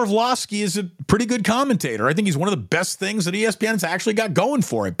 And Dan Orlovsky is a pretty good commentator. I think he's one of the best things that ESPN's actually got going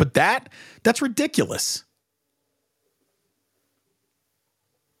for it. But that's ridiculous.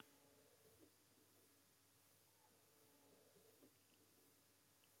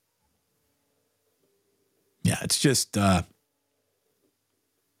 Yeah, it's just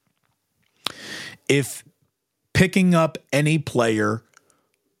if picking up any player,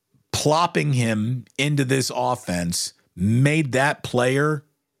 plopping him into this offense made that player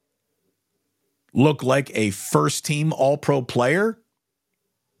look like a first-team All-Pro player,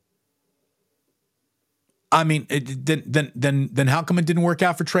 I mean, then how come it didn't work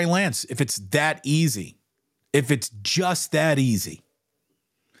out for Trey Lance if it's that easy? If it's just that easy?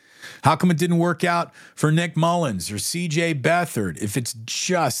 How come it didn't work out for Nick Mullins or C.J. Beathard if it's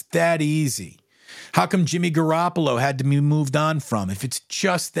just that easy? How come Jimmy Garoppolo had to be moved on from if it's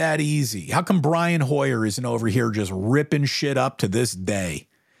just that easy? How come Brian Hoyer isn't over here just ripping shit up to this day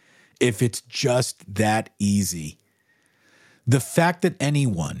if it's just that easy? The fact that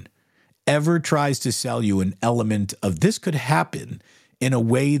anyone ever tries to sell you an element of this could happen in a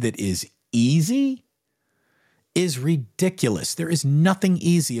way that is easy is ridiculous. There is nothing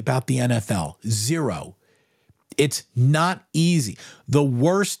easy about the NFL. Zero. It's not easy. The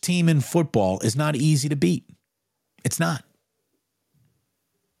worst team in football is not easy to beat. It's not.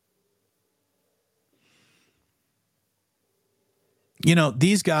 You know,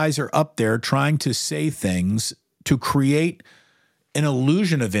 these guys are up there trying to say things to create an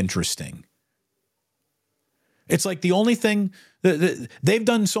illusion of interesting. It's like the only thing that they've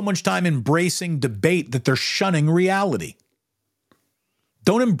done so much time embracing debate that they're shunning reality.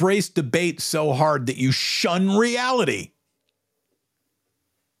 Don't embrace debate so hard that you shun reality.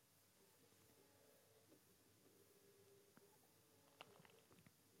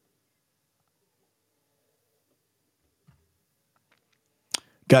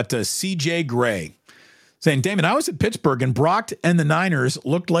 Got CJ Gray saying, Damon, I was at Pittsburgh and Brock and the Niners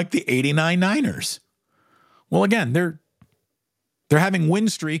looked like the 89 Niners. Well, again, they're having win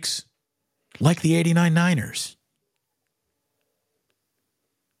streaks like the 89 Niners.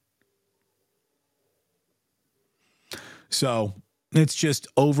 So it's just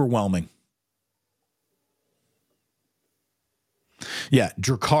overwhelming. Yeah,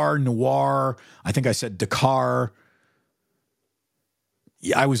 Drakkar Noir. I think I said Dakar.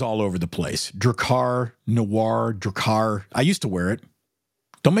 Yeah, I was all over the place. Drakkar Noir, Drakkar. I used to wear it.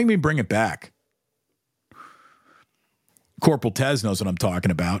 Don't make me bring it back. Corporal Tez knows what I'm talking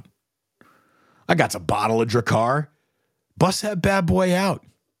about. I got a bottle of Drakkar. Bust that bad boy out.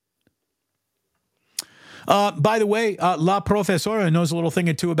 By the way, La Profesora knows a little thing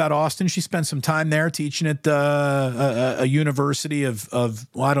or two about Austin. She spent some time there teaching at a university of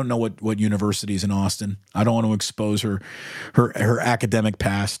well, I don't know what university is in Austin. I don't want to expose her academic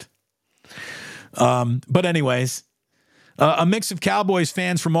past. But anyways, a mix of Cowboys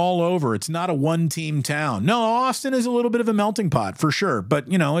fans from all over. It's not a one-team town. No, Austin is a little bit of a melting pot for sure.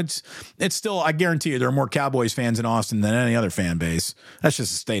 But, you know, it's still, I guarantee you, there are more Cowboys fans in Austin than any other fan base. That's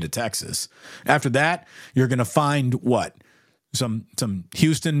just the state of Texas. After that, you're going to find what? Some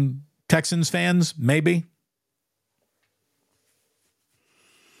Houston Texans fans, maybe?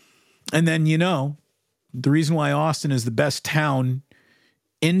 And then, you know, the reason why Austin is the best town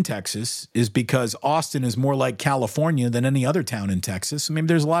in Texas is because Austin is more like California than any other town in Texas. I mean,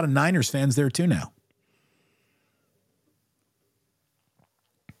 there's a lot of Niners fans there too now.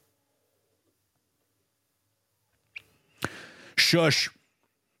 Shush.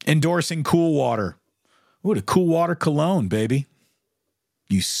 Endorsing Cool Water. Ooh, the Cool Water cologne, baby.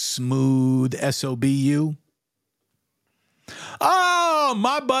 You smooth SOBU. Oh,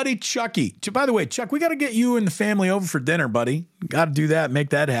 my buddy Chucky. By the way, Chuck, we got to get you and the family over for dinner, buddy. Got to do that,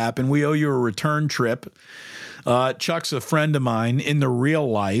 make that happen. We owe you a return trip. Chuck's a friend of mine in the real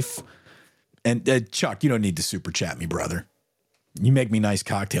life. And Chuck, you don't need to super chat me, brother. You make me nice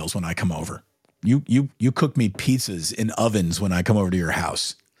cocktails when I come over. You cook me pizzas in ovens when I come over to your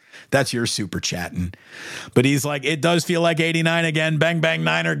house. That's your super chatting. But he's like, it does feel like 89 again. Bang, bang,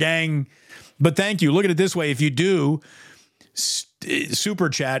 Niner gang. But thank you. Look at it this way. If you do super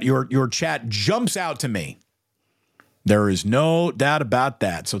chat, your chat jumps out to me. There is no doubt about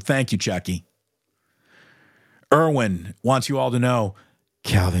that. So thank you, Chucky. Erwin wants you all to know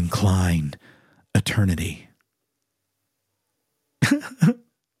Calvin Klein, eternity.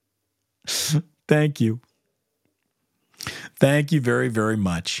 Thank you. Thank you very, very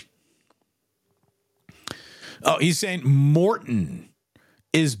much. Oh, he's saying Morton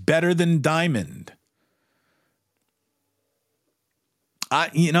is better than Diamond.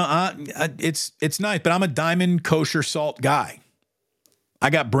 It's nice, but I'm a Diamond kosher salt guy. I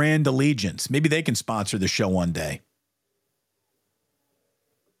got brand allegiance. Maybe they can sponsor the show one day.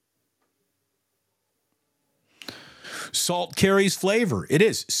 Salt carries flavor. It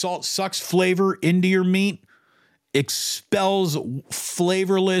is. Salt sucks flavor into your meat, expels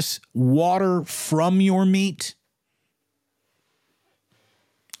flavorless water from your meat.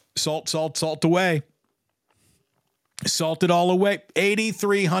 Salt away. Salt it all away.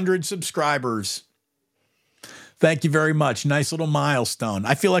 8,300 subscribers. Thank you very much. Nice little milestone.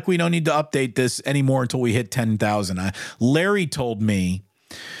 I feel like we don't need to update this anymore until we hit 10,000. Larry told me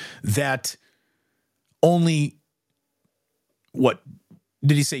that only, what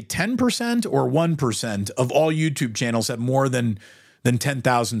did he say, 10% or 1% of all YouTube channels have more than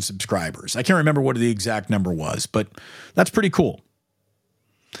 10,000 subscribers. I can't remember what the exact number was, but that's pretty cool.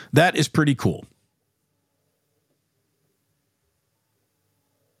 That is pretty cool.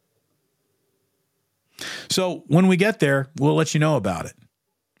 So when we get there, we'll let you know about it.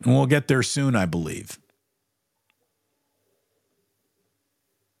 And we'll get there soon, I believe.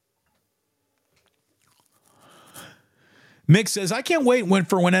 Mick says, I can't wait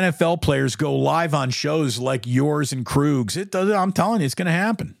for when NFL players go live on shows like yours and Krug's. I'm telling you, it's going to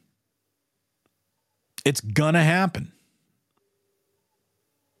happen. It's going to happen.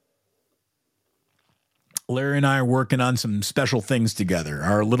 Larry and I are working on some special things together.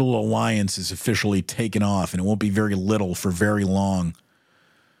 Our little alliance is officially taken off, and it won't be very little for very long.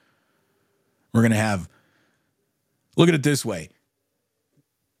 We're going to have, look at it this way.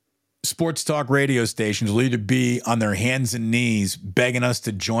 Sports talk radio stations will either be on their hands and knees begging us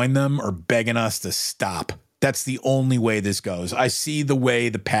to join them or begging us to stop. That's the only way this goes. I see the way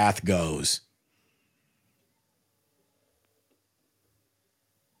the path goes.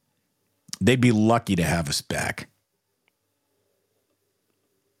 They'd be lucky to have us back.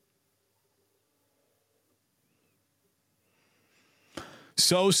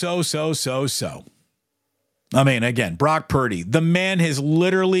 So. I mean, again, Brock Purdy, the man has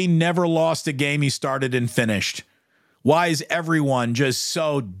literally never lost a game he started and finished. Why is everyone just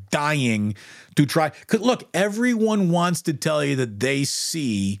so dying to try? 'Cause look, everyone wants to tell you that they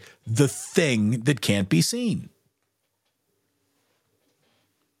see the thing that can't be seen.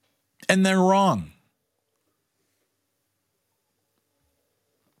 And they're wrong.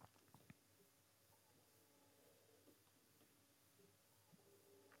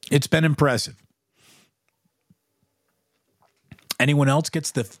 It's been impressive. Anyone else get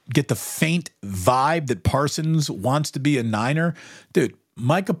the faint vibe that Parsons wants to be a Niner? Dude,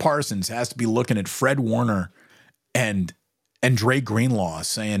 Micah Parsons has to be looking at Fred Warner and Dre Greenlaw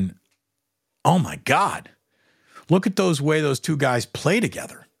saying, oh my God, look at those way those two guys play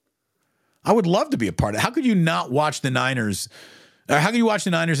together. I would love to be a part of it. How could you not watch the Niners? Or how can you watch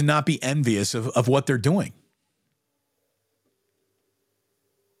the Niners and not be envious of what they're doing?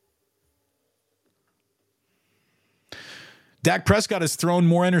 Dak Prescott has thrown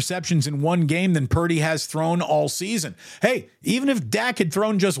more interceptions in one game than Purdy has thrown all season. Hey, even if Dak had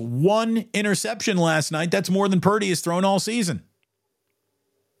thrown just one interception last night, that's more than Purdy has thrown all season.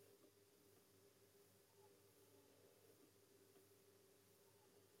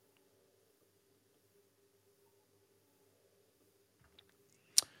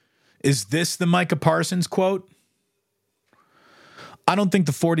 Is this the Micah Parsons quote? I don't think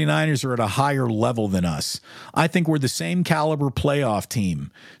the 49ers are at a higher level than us. I think we're the same caliber playoff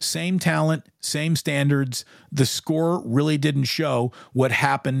team. Same talent, same standards. The score really didn't show what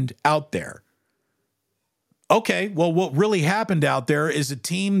happened out there. Okay, well, what really happened out there is a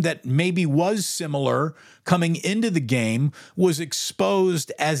team that maybe was similar coming into the game was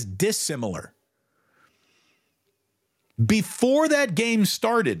exposed as dissimilar. Before that game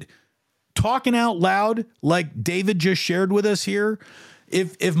started, talking out loud like David just shared with us here,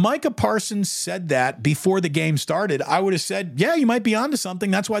 if Micah Parsons said that before the game started, I would have said, yeah, you might be onto something.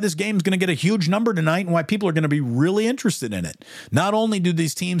 That's why this game's going to get a huge number tonight and why people are going to be really interested in it. Not only do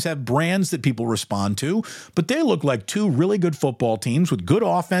these teams have brands that people respond to, but they look like two really good football teams with good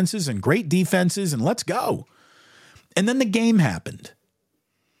offenses and great defenses, and let's go. And then the game happened.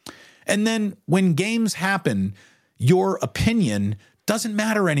 And then when games happen, your opinion doesn't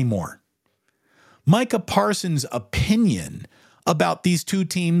matter anymore. Micah Parsons' opinion about these two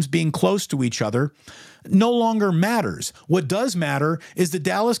teams being close to each other no longer matters. What does matter is the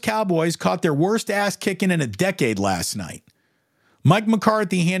Dallas Cowboys caught their worst ass kicking in a decade last night. Mike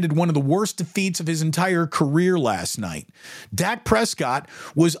McCarthy handed one of the worst defeats of his entire career last night. Dak Prescott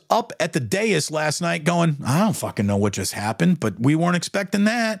was up at the dais last night going, I don't fucking know what just happened, but we weren't expecting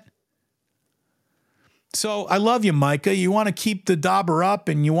that. So I love you, Micah. You want to keep the dauber up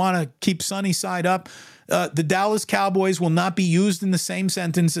and you want to keep sunny side up. The Dallas Cowboys will not be used in the same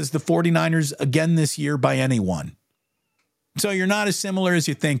sentence as the 49ers again this year by anyone. So you're not as similar as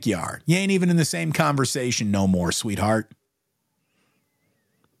you think you are. You ain't even in the same conversation no more, sweetheart.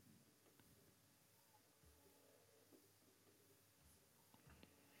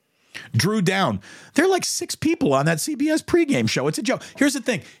 Drew Down. There are like 6 people on that CBS pregame show. It's a joke. Here's the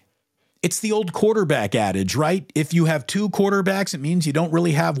thing. It's the old quarterback adage, right? If you have 2 quarterbacks, it means you don't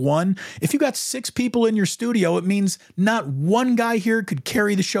really have one. If you got 6 people in your studio, it means not one guy here could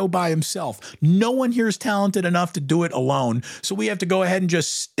carry the show by himself. No one here is talented enough to do it alone. So we have to go ahead and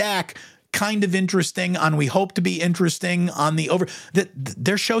just stack kind of interesting on we hope to be interesting on the over.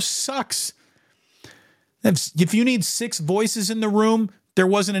 Their show sucks. If you need 6 voices in the room, there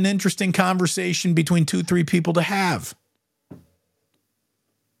wasn't an interesting conversation between 2-3 people to have.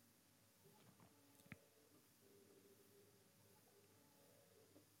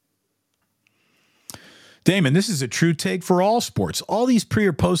 Damon, this is a true take for all sports. All these pre-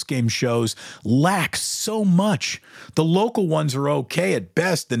 or post-game shows lack so much. The local ones are okay at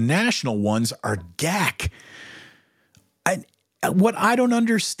best. The national ones are gack. What I don't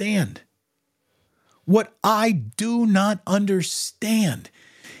understand, what I do not understand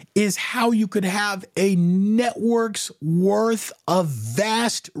is how you could have a network's worth of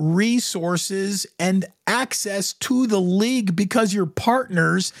vast resources and access to the league because you're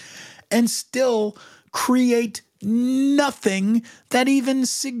partners and still create nothing that even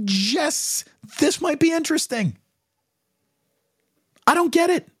suggests this might be interesting. I don't get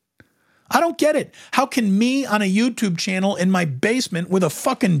it. I don't get it. How can me on a YouTube channel in my basement with a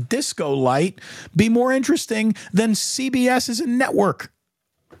fucking disco light be more interesting than CBS as a network?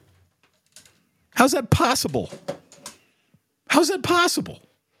 How's that possible? How's that possible?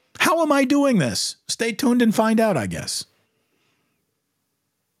 How am I doing this? Stay tuned and find out, I guess.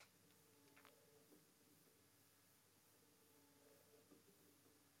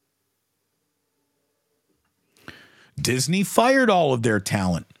 Disney fired all of their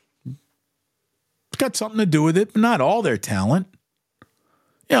talent. It's got something to do with it, but not all their talent.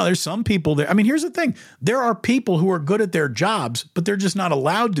 You know, there's some people there. I mean, here's the thing. There are people who are good at their jobs, but they're just not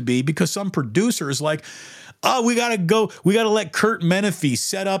allowed to be because some producer is like, oh, we got to let Kurt Menefee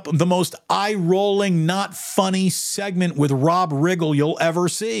set up the most eye-rolling, not funny segment with Rob Riggle you'll ever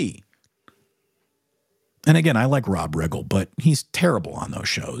see. And again, I like Rob Riggle, but he's terrible on those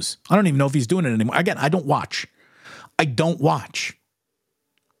shows. I don't even know if he's doing it anymore. Again, I don't watch.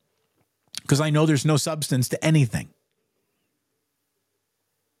 Because I know there's no substance to anything.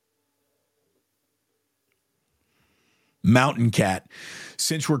 Mountain Cat.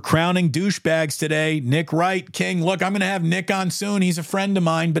 Since we're crowning douchebags today, Nick Wright, King, look, I'm going to have Nick on soon. He's a friend of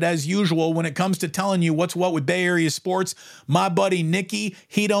mine. But as usual, when it comes to telling you what's what with Bay Area sports, my buddy Nicky,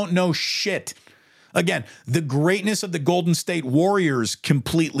 he don't know shit. Again, the greatness of the Golden State Warriors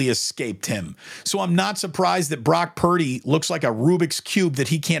completely escaped him. So I'm not surprised that Brock Purdy looks like a Rubik's Cube that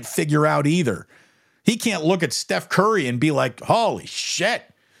he can't figure out either. He can't look at Steph Curry and be like, holy shit.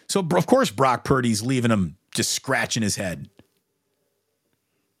 So, of course, Brock Purdy's leaving him just scratching his head.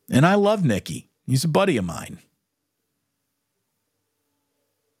 And I love Nicky. He's a buddy of mine.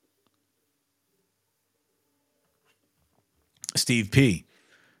 Steve P.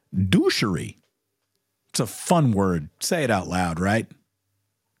 Douchery. It's a fun word. Say it out loud, right?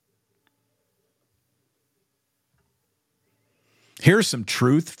 Here's some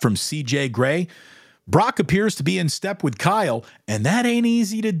truth from CJ Gray. Brock appears to be in step with Kyle, and that ain't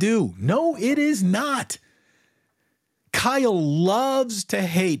easy to do. No, it is not. Kyle loves to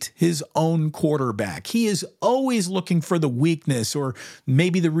hate his own quarterback. He is always looking for the weakness or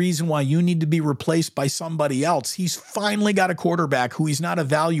maybe the reason why you need to be replaced by somebody else. He's finally got a quarterback who he's not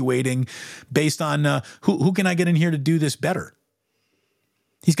evaluating based on who can I get in here to do this better.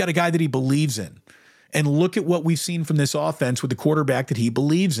 He's got a guy that he believes in. And look at what we've seen from this offense with the quarterback that he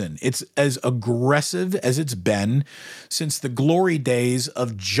believes in. It's as aggressive as it's been since the glory days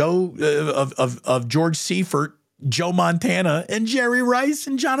of George Seifert, Joe Montana, and Jerry Rice,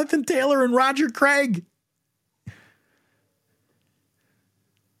 and Jonathan Taylor, and Roger Craig.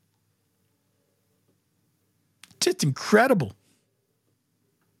 Just incredible.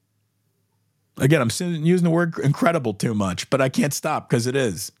 Again, I'm using the word incredible too much, but I can't stop because it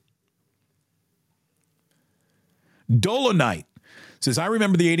is. Dolonite says, I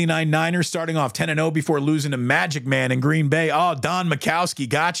remember the 89 Niners starting off 10-0 before losing to Magic Man in Green Bay. Oh, Don Majkowski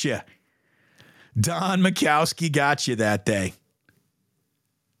got you. Don Majkowski got you that day.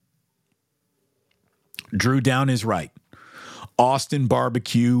 Drew Down is right. Austin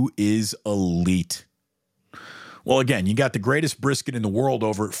barbecue is elite. Well, again, you got the greatest brisket in the world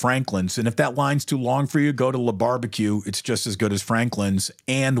over at Franklin's. And if that line's too long for you, go to La Barbecue. It's just as good as Franklin's.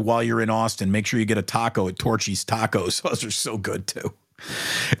 And while you're in Austin, make sure you get a taco at Torchy's Tacos. Those are so good, too.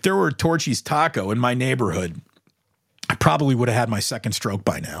 If there were a Torchy's Taco in my neighborhood, I probably would have had my second stroke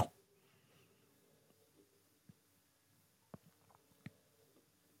by now.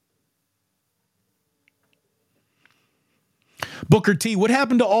 Booker T, what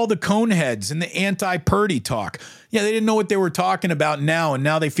happened to all the coneheads and the anti-Purdy talk? Yeah, they didn't know what they were talking about now, and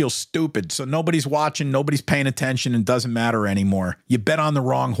now they feel stupid. So nobody's watching, nobody's paying attention, and it doesn't matter anymore. You bet on the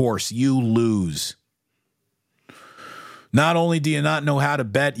wrong horse, you lose. Not only do you not know how to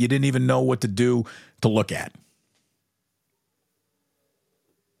bet, you didn't even know what to do to look at.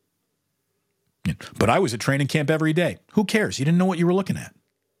 But I was at training camp every day. Who cares? You didn't know what you were looking at.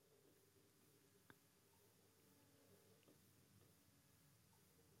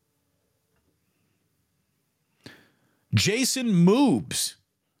 Jason Moobs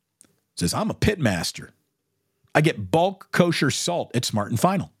says, I'm a pit master. I get bulk kosher salt at Smart and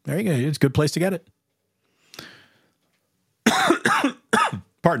Final. There you go. It's a good place to get it.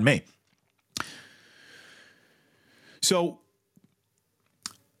 Pardon me. So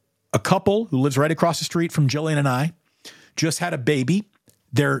a couple who lives right across the street from Jillian and I just had a baby,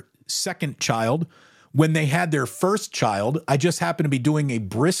 their second child. When they had their first child, I just happened to be doing a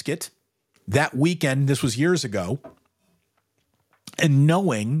brisket that weekend. This was years ago. And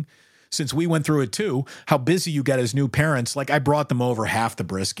knowing, since we went through it too, how busy you get as new parents, like I brought them over half the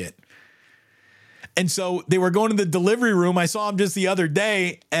brisket. And so they were going to the delivery room. I saw them just the other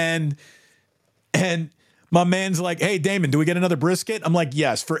day, and my man's like, "Hey, Damon, do we get another brisket?" I'm like,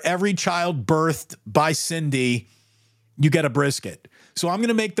 "Yes, for every child birthed by Cindy, you get a brisket." So I'm going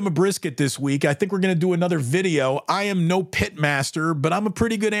to make them a brisket this week. I think we're going to do another video. I am no pit master, but I'm a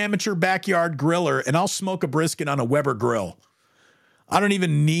pretty good amateur backyard griller, and I'll smoke a brisket on a Weber grill. I don't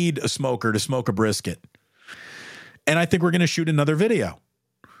even need a smoker to smoke a brisket. And I think we're going to shoot another video.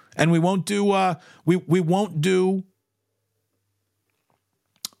 And we won't do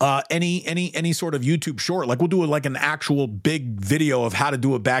any sort of YouTube short. Like we'll do like an actual big video of how to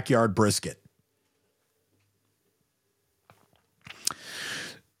do a backyard brisket.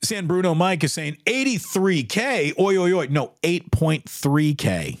 San Bruno Mike is saying 83K. Oi, oi, oi. No,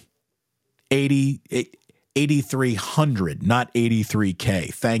 8.3K. 8,300, not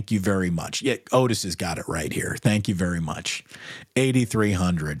 83K. Thank you very much. Yeah, Otis has got it right here. Thank you very much.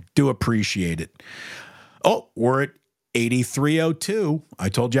 8,300. Do appreciate it. Oh, we're at 8,302. I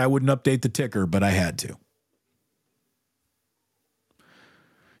told you I wouldn't update the ticker, but I had to.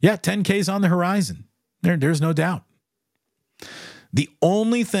 Yeah, 10K's on the horizon. There's no doubt. The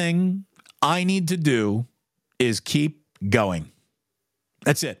only thing I need to do is keep going.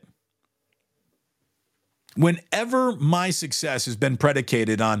 That's it. Whenever my success has been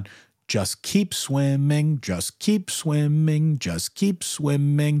predicated on just keep swimming, just keep swimming, just keep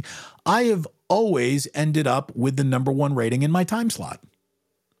swimming, I have always ended up with the number one rating in my time slot.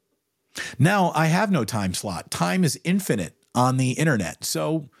 Now I have no time slot. Time is infinite on the internet.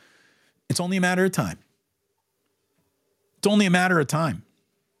 So it's only a matter of time. It's only a matter of time.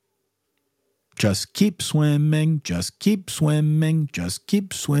 Just keep swimming, just keep swimming, just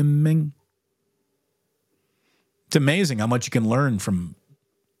keep swimming. It's amazing how much you can learn from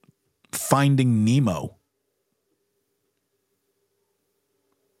Finding Nemo.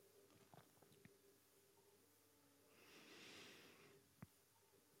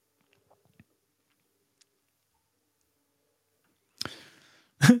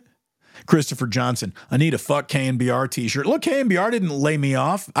 Christopher Johnson, I need a fuck KNBR t-shirt. Look, KNBR didn't lay me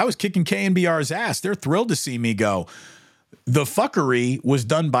off. I was kicking KNBR's ass. They're thrilled to see me go. The fuckery was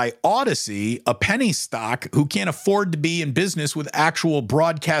done by Odyssey, a penny stock who can't afford to be in business with actual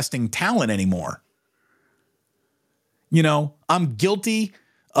broadcasting talent anymore. You know, I'm guilty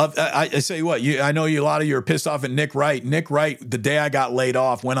of, I say what, I know a lot of you are pissed off at Nick Wright. Nick Wright, the day I got laid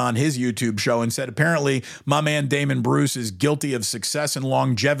off, went on his YouTube show and said, apparently my man Damon Bruce is guilty of success and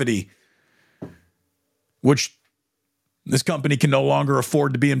longevity, which this company can no longer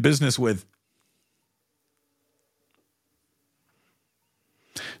afford to be in business with.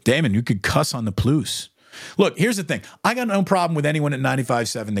 Damon, you could cuss on the Plus. Look, here's the thing. I got no problem with anyone at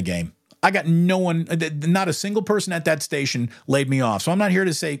 95.7 The Game. I got no one, not a single person at that station laid me off. So I'm not here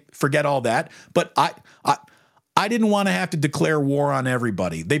to say forget all that. But I didn't want to have to declare war on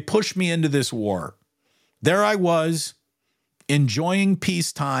everybody. They pushed me into this war. There I was, enjoying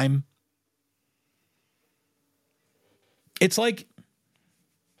peacetime. It's like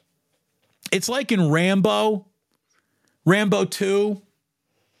in Rambo 2,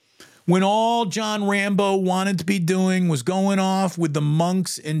 when all John Rambo wanted to be doing was going off with the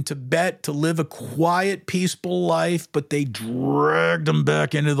monks in Tibet to live a quiet, peaceful life, but they dragged him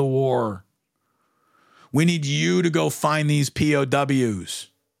back into the war. We need you to go find these POWs.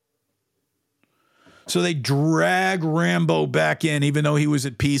 So they drag Rambo back in, even though he was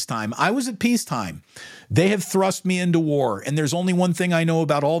at peacetime. I was at peacetime. They have thrust me into war. And there's only one thing I know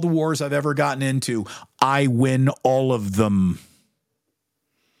about all the wars I've ever gotten into. I win all of them.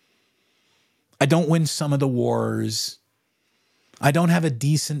 I don't win some of the wars. I don't have a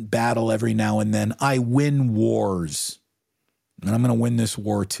decent battle every now and then. I win wars. And I'm going to win this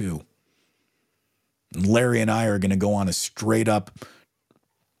war too. And Larry and I are going to go on a straight up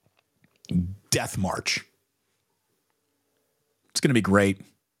death march. It's going to be great.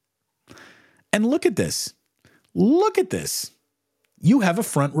 And look at this. Look at this. You have a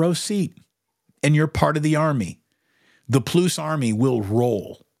front row seat and you're part of the army. The Plus Army will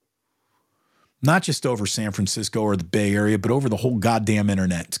roll. Not just over San Francisco or the Bay Area, but over the whole goddamn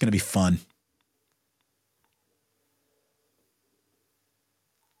internet. It's going to be fun.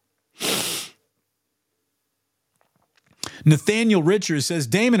 Nathaniel Richards says,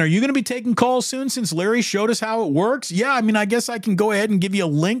 Damon, are you going to be taking calls soon since Larry showed us how it works? Yeah, I mean, I guess I can go ahead and give you a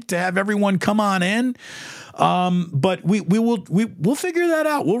link to have everyone come on in. But we'll figure that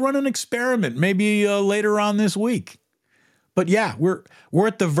out. We'll run an experiment maybe later on this week. But yeah, we're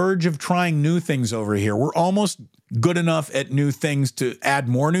at the verge of trying new things over here. We're almost good enough at new things to add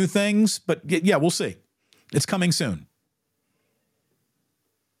more new things. But yeah, we'll see. It's coming soon.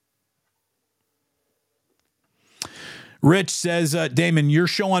 Rich says, Damon, your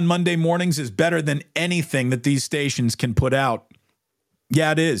show on Monday mornings is better than anything that these stations can put out.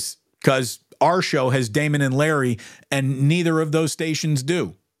 Yeah, it is, because our show has Damon and Larry, and neither of those stations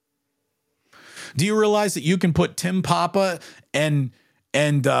do. Do you realize that you can put Tim Papa and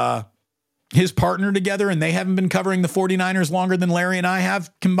his partner together, and they haven't been covering the 49ers longer than Larry and I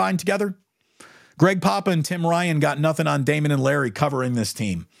have combined together? Greg Papa and Tim Ryan got nothing on Damon and Larry covering this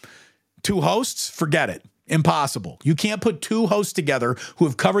team. 2 hosts? Forget it. Impossible. You can't put 2 hosts together who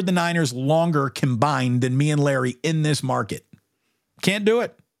have covered the Niners longer combined than me and Larry in this market. Can't do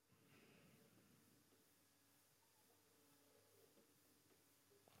it.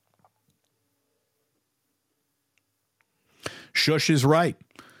 Shush is right.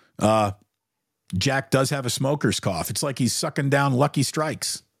 Jack does have a smoker's cough. It's like he's sucking down Lucky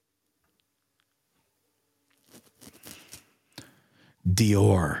Strikes.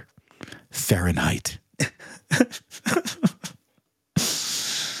 Dior. Fahrenheit.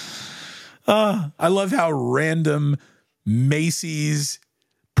 I love how random Macy's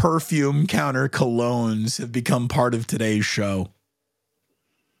perfume counter colognes have become part of today's show.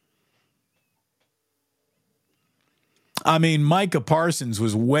 I mean, Micah Parsons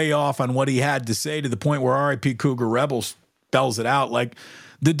was way off on what he had to say to the point where RIP Cougar Rebels spells it out. Like,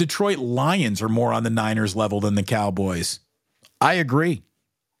 the Detroit Lions are more on the Niners level than the Cowboys. I agree.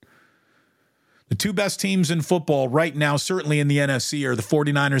 The 2 best teams in football right now, certainly in the NFC, are the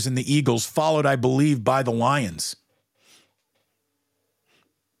 49ers and the Eagles, followed, I believe, by the Lions.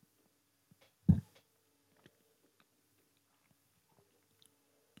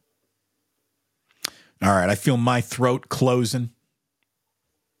 All right, I feel my throat closing.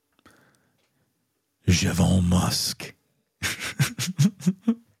 Javon Musk.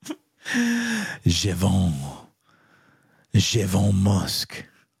 Javon Musk.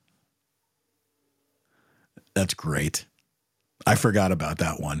 That's great. I forgot about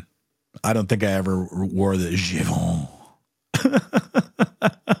that one. I don't think I ever wore the Javon.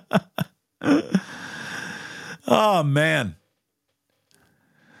 Oh, man.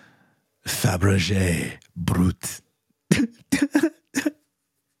 Fabergé Brut.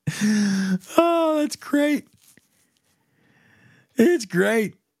 Oh, that's great. It's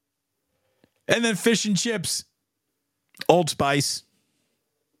great. And then fish and chips. Old Spice.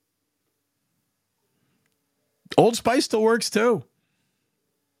 Old Spice still works too.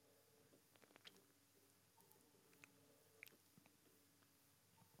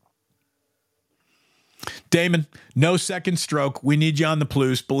 Damon, no second stroke. We need you on the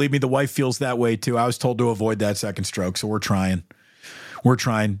Plus. Believe me, the wife feels that way too. I was told to avoid that second stroke, so we're trying. We're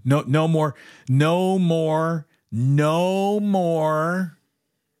trying. No more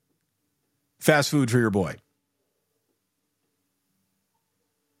fast food for your boy.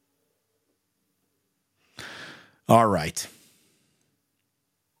 All right.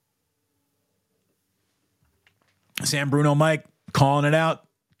 San Bruno Mike calling it out.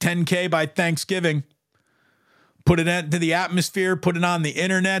 10K by Thanksgiving. Put it into the atmosphere, put it on the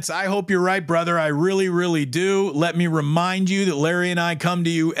internets. I hope you're right, brother. I really, really do. Let me remind you that Larry and I come to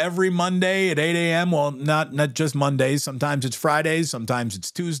you every Monday at 8 a.m. Well, not just Mondays. Sometimes it's Fridays. Sometimes it's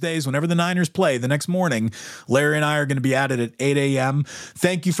Tuesdays. Whenever the Niners play the next morning, Larry and I are going to be at it at 8 a.m.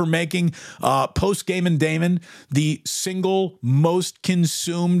 Thank you for making Post Game and Damon the single most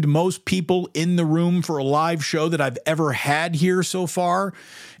consumed, most people in the room for a live show that I've ever had here so far.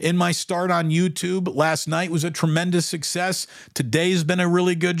 In my start on YouTube, last night was a tremendous success. Today's been a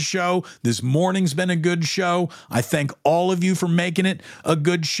really good show. This morning's been a good show. I thank all of you for making it a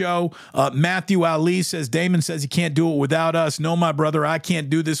good show. Matthew Ali says, Damon says he can't do it without us. No, my brother, I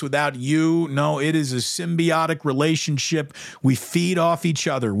can't do this without you. No, it is a symbiotic relationship. We feed off each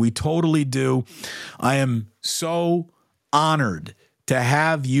other. We totally do. I am so honored to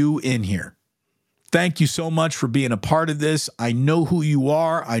have you in here. Thank you so much for being a part of this. I know who you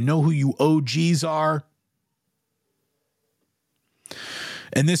are. I know who you OGs are.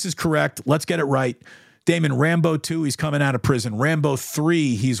 And this is correct. Let's get it right. Damon, Rambo 2, he's coming out of prison. Rambo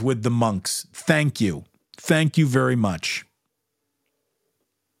 3, he's with the monks. Thank you. Thank you very much.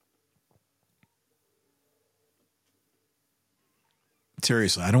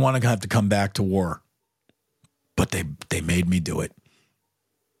 Seriously, I don't want to have to come back to war. But they made me do it.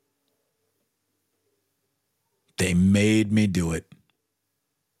 They made me do it.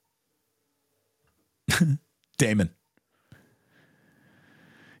 Damon.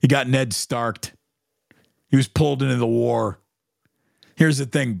 He got Ned Starked. He was pulled into the war. Here's the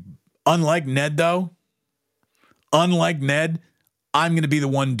thing. Unlike Ned, though, I'm going to be the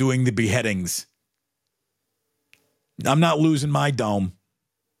one doing the beheadings. I'm not losing my dome.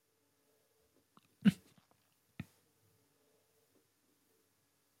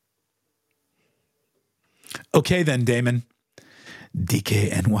 Okay, then, Damon.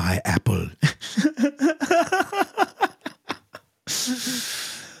 DKNY Apple.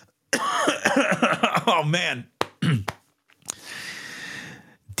 Oh, man.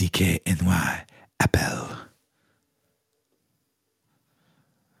 DKNY Apple.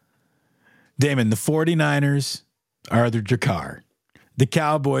 Damon, the 49ers are the Drakkar. The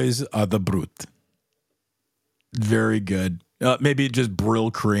Cowboys are the Brute. Very good. Maybe just Brill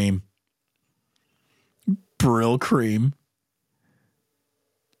Cream. Brill Cream.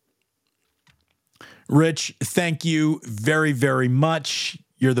 Rich, thank you very, very much.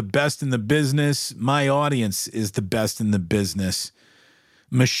 You're the best in the business. My audience is the best in the business.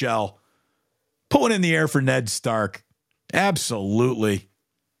 Michelle, put one in the air for Ned Stark. Absolutely.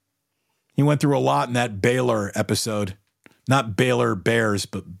 He went through a lot in that Baylor episode. Not Baylor Bears,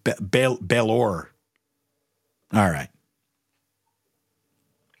 but Baylor. All right.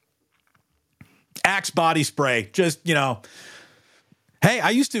 Axe body spray. Just, hey, I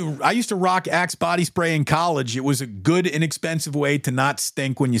used to rock Axe body spray in college. It was a good, inexpensive way to not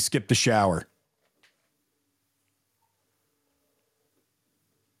stink when you skip the shower.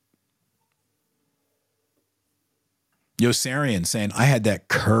 Yosarian saying, I had that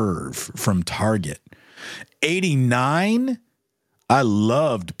curve from Target. 89? I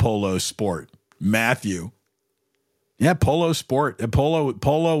loved Polo Sport. Matthew. Yeah, Polo Sport.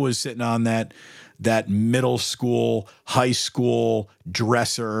 Polo was sitting on that middle school, high school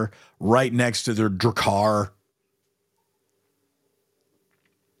dresser right next to their Drakkar.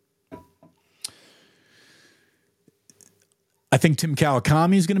 I think Tim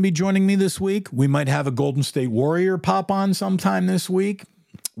Kawakami is going to be joining me this week. We might have a Golden State Warrior pop on sometime this week.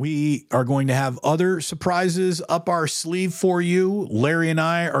 We are going to have other surprises up our sleeve for you. Larry and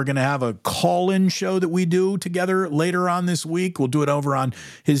I are going to have a call-in show that we do together later on this week. We'll do it over on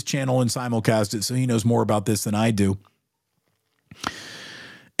his channel and simulcast it, so he knows more about this than I do.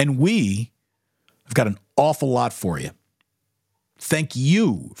 And we have got an awful lot for you. Thank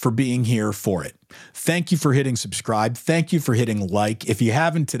you for being here for it. Thank you for hitting subscribe. Thank you for hitting like. If you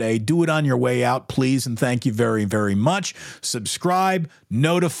haven't today, do it on your way out, please. And thank you very, very much. Subscribe,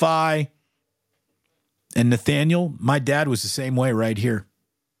 notify. And Nathaniel, my dad was the same way right here.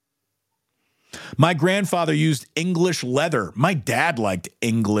 My grandfather used English leather. My dad liked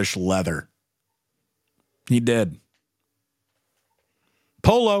English leather. He did.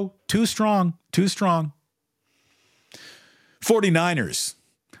 Polo, too strong, too strong. 49ers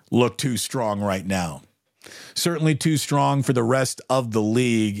look too strong right now. Certainly too strong for the rest of the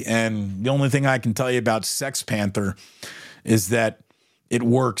league. And the only thing I can tell you about Sex Panther is that it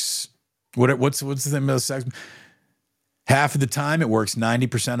works. What's the thing about Sex? Half of the time, it works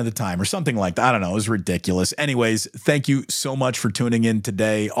 90% of the time or something like that. I don't know. It was ridiculous. Anyways, thank you so much for tuning in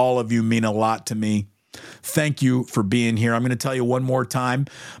today. All of you mean a lot to me. Thank you for being here. I'm going to tell you one more time.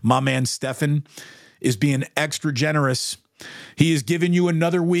 My man Stefan is being extra generous. He has given you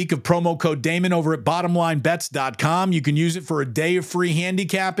another week of promo code Damon over at bottomlinebets.com. You can use it for a day of free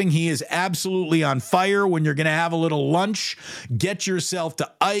handicapping. He is absolutely on fire. When you're going to have a little lunch, get yourself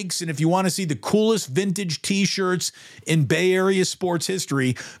to Ike's. And if you want to see the coolest vintage t-shirts in Bay Area sports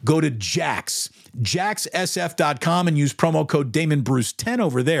history, go to Jack's. JacksSF.com and use promo code DamonBruce10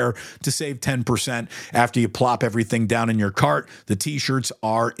 over there to save 10% after you plop everything down in your cart. The t-shirts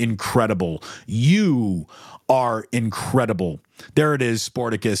are incredible. You are incredible. There it is,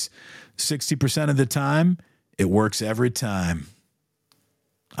 Sporticus. 60% of the time, it works every time.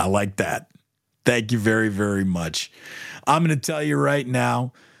 I like that. Thank you very, very much. I'm going to tell you right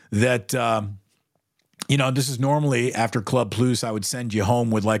now that, this is normally after Club Plus, I would send you home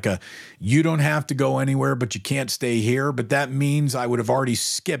with like you don't have to go anywhere, but you can't stay here. But that means I would have already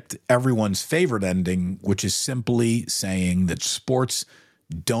skipped everyone's favorite ending, which is simply saying that sports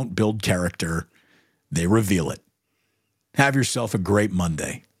don't build character. They reveal it. Have yourself a great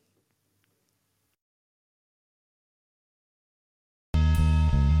Monday.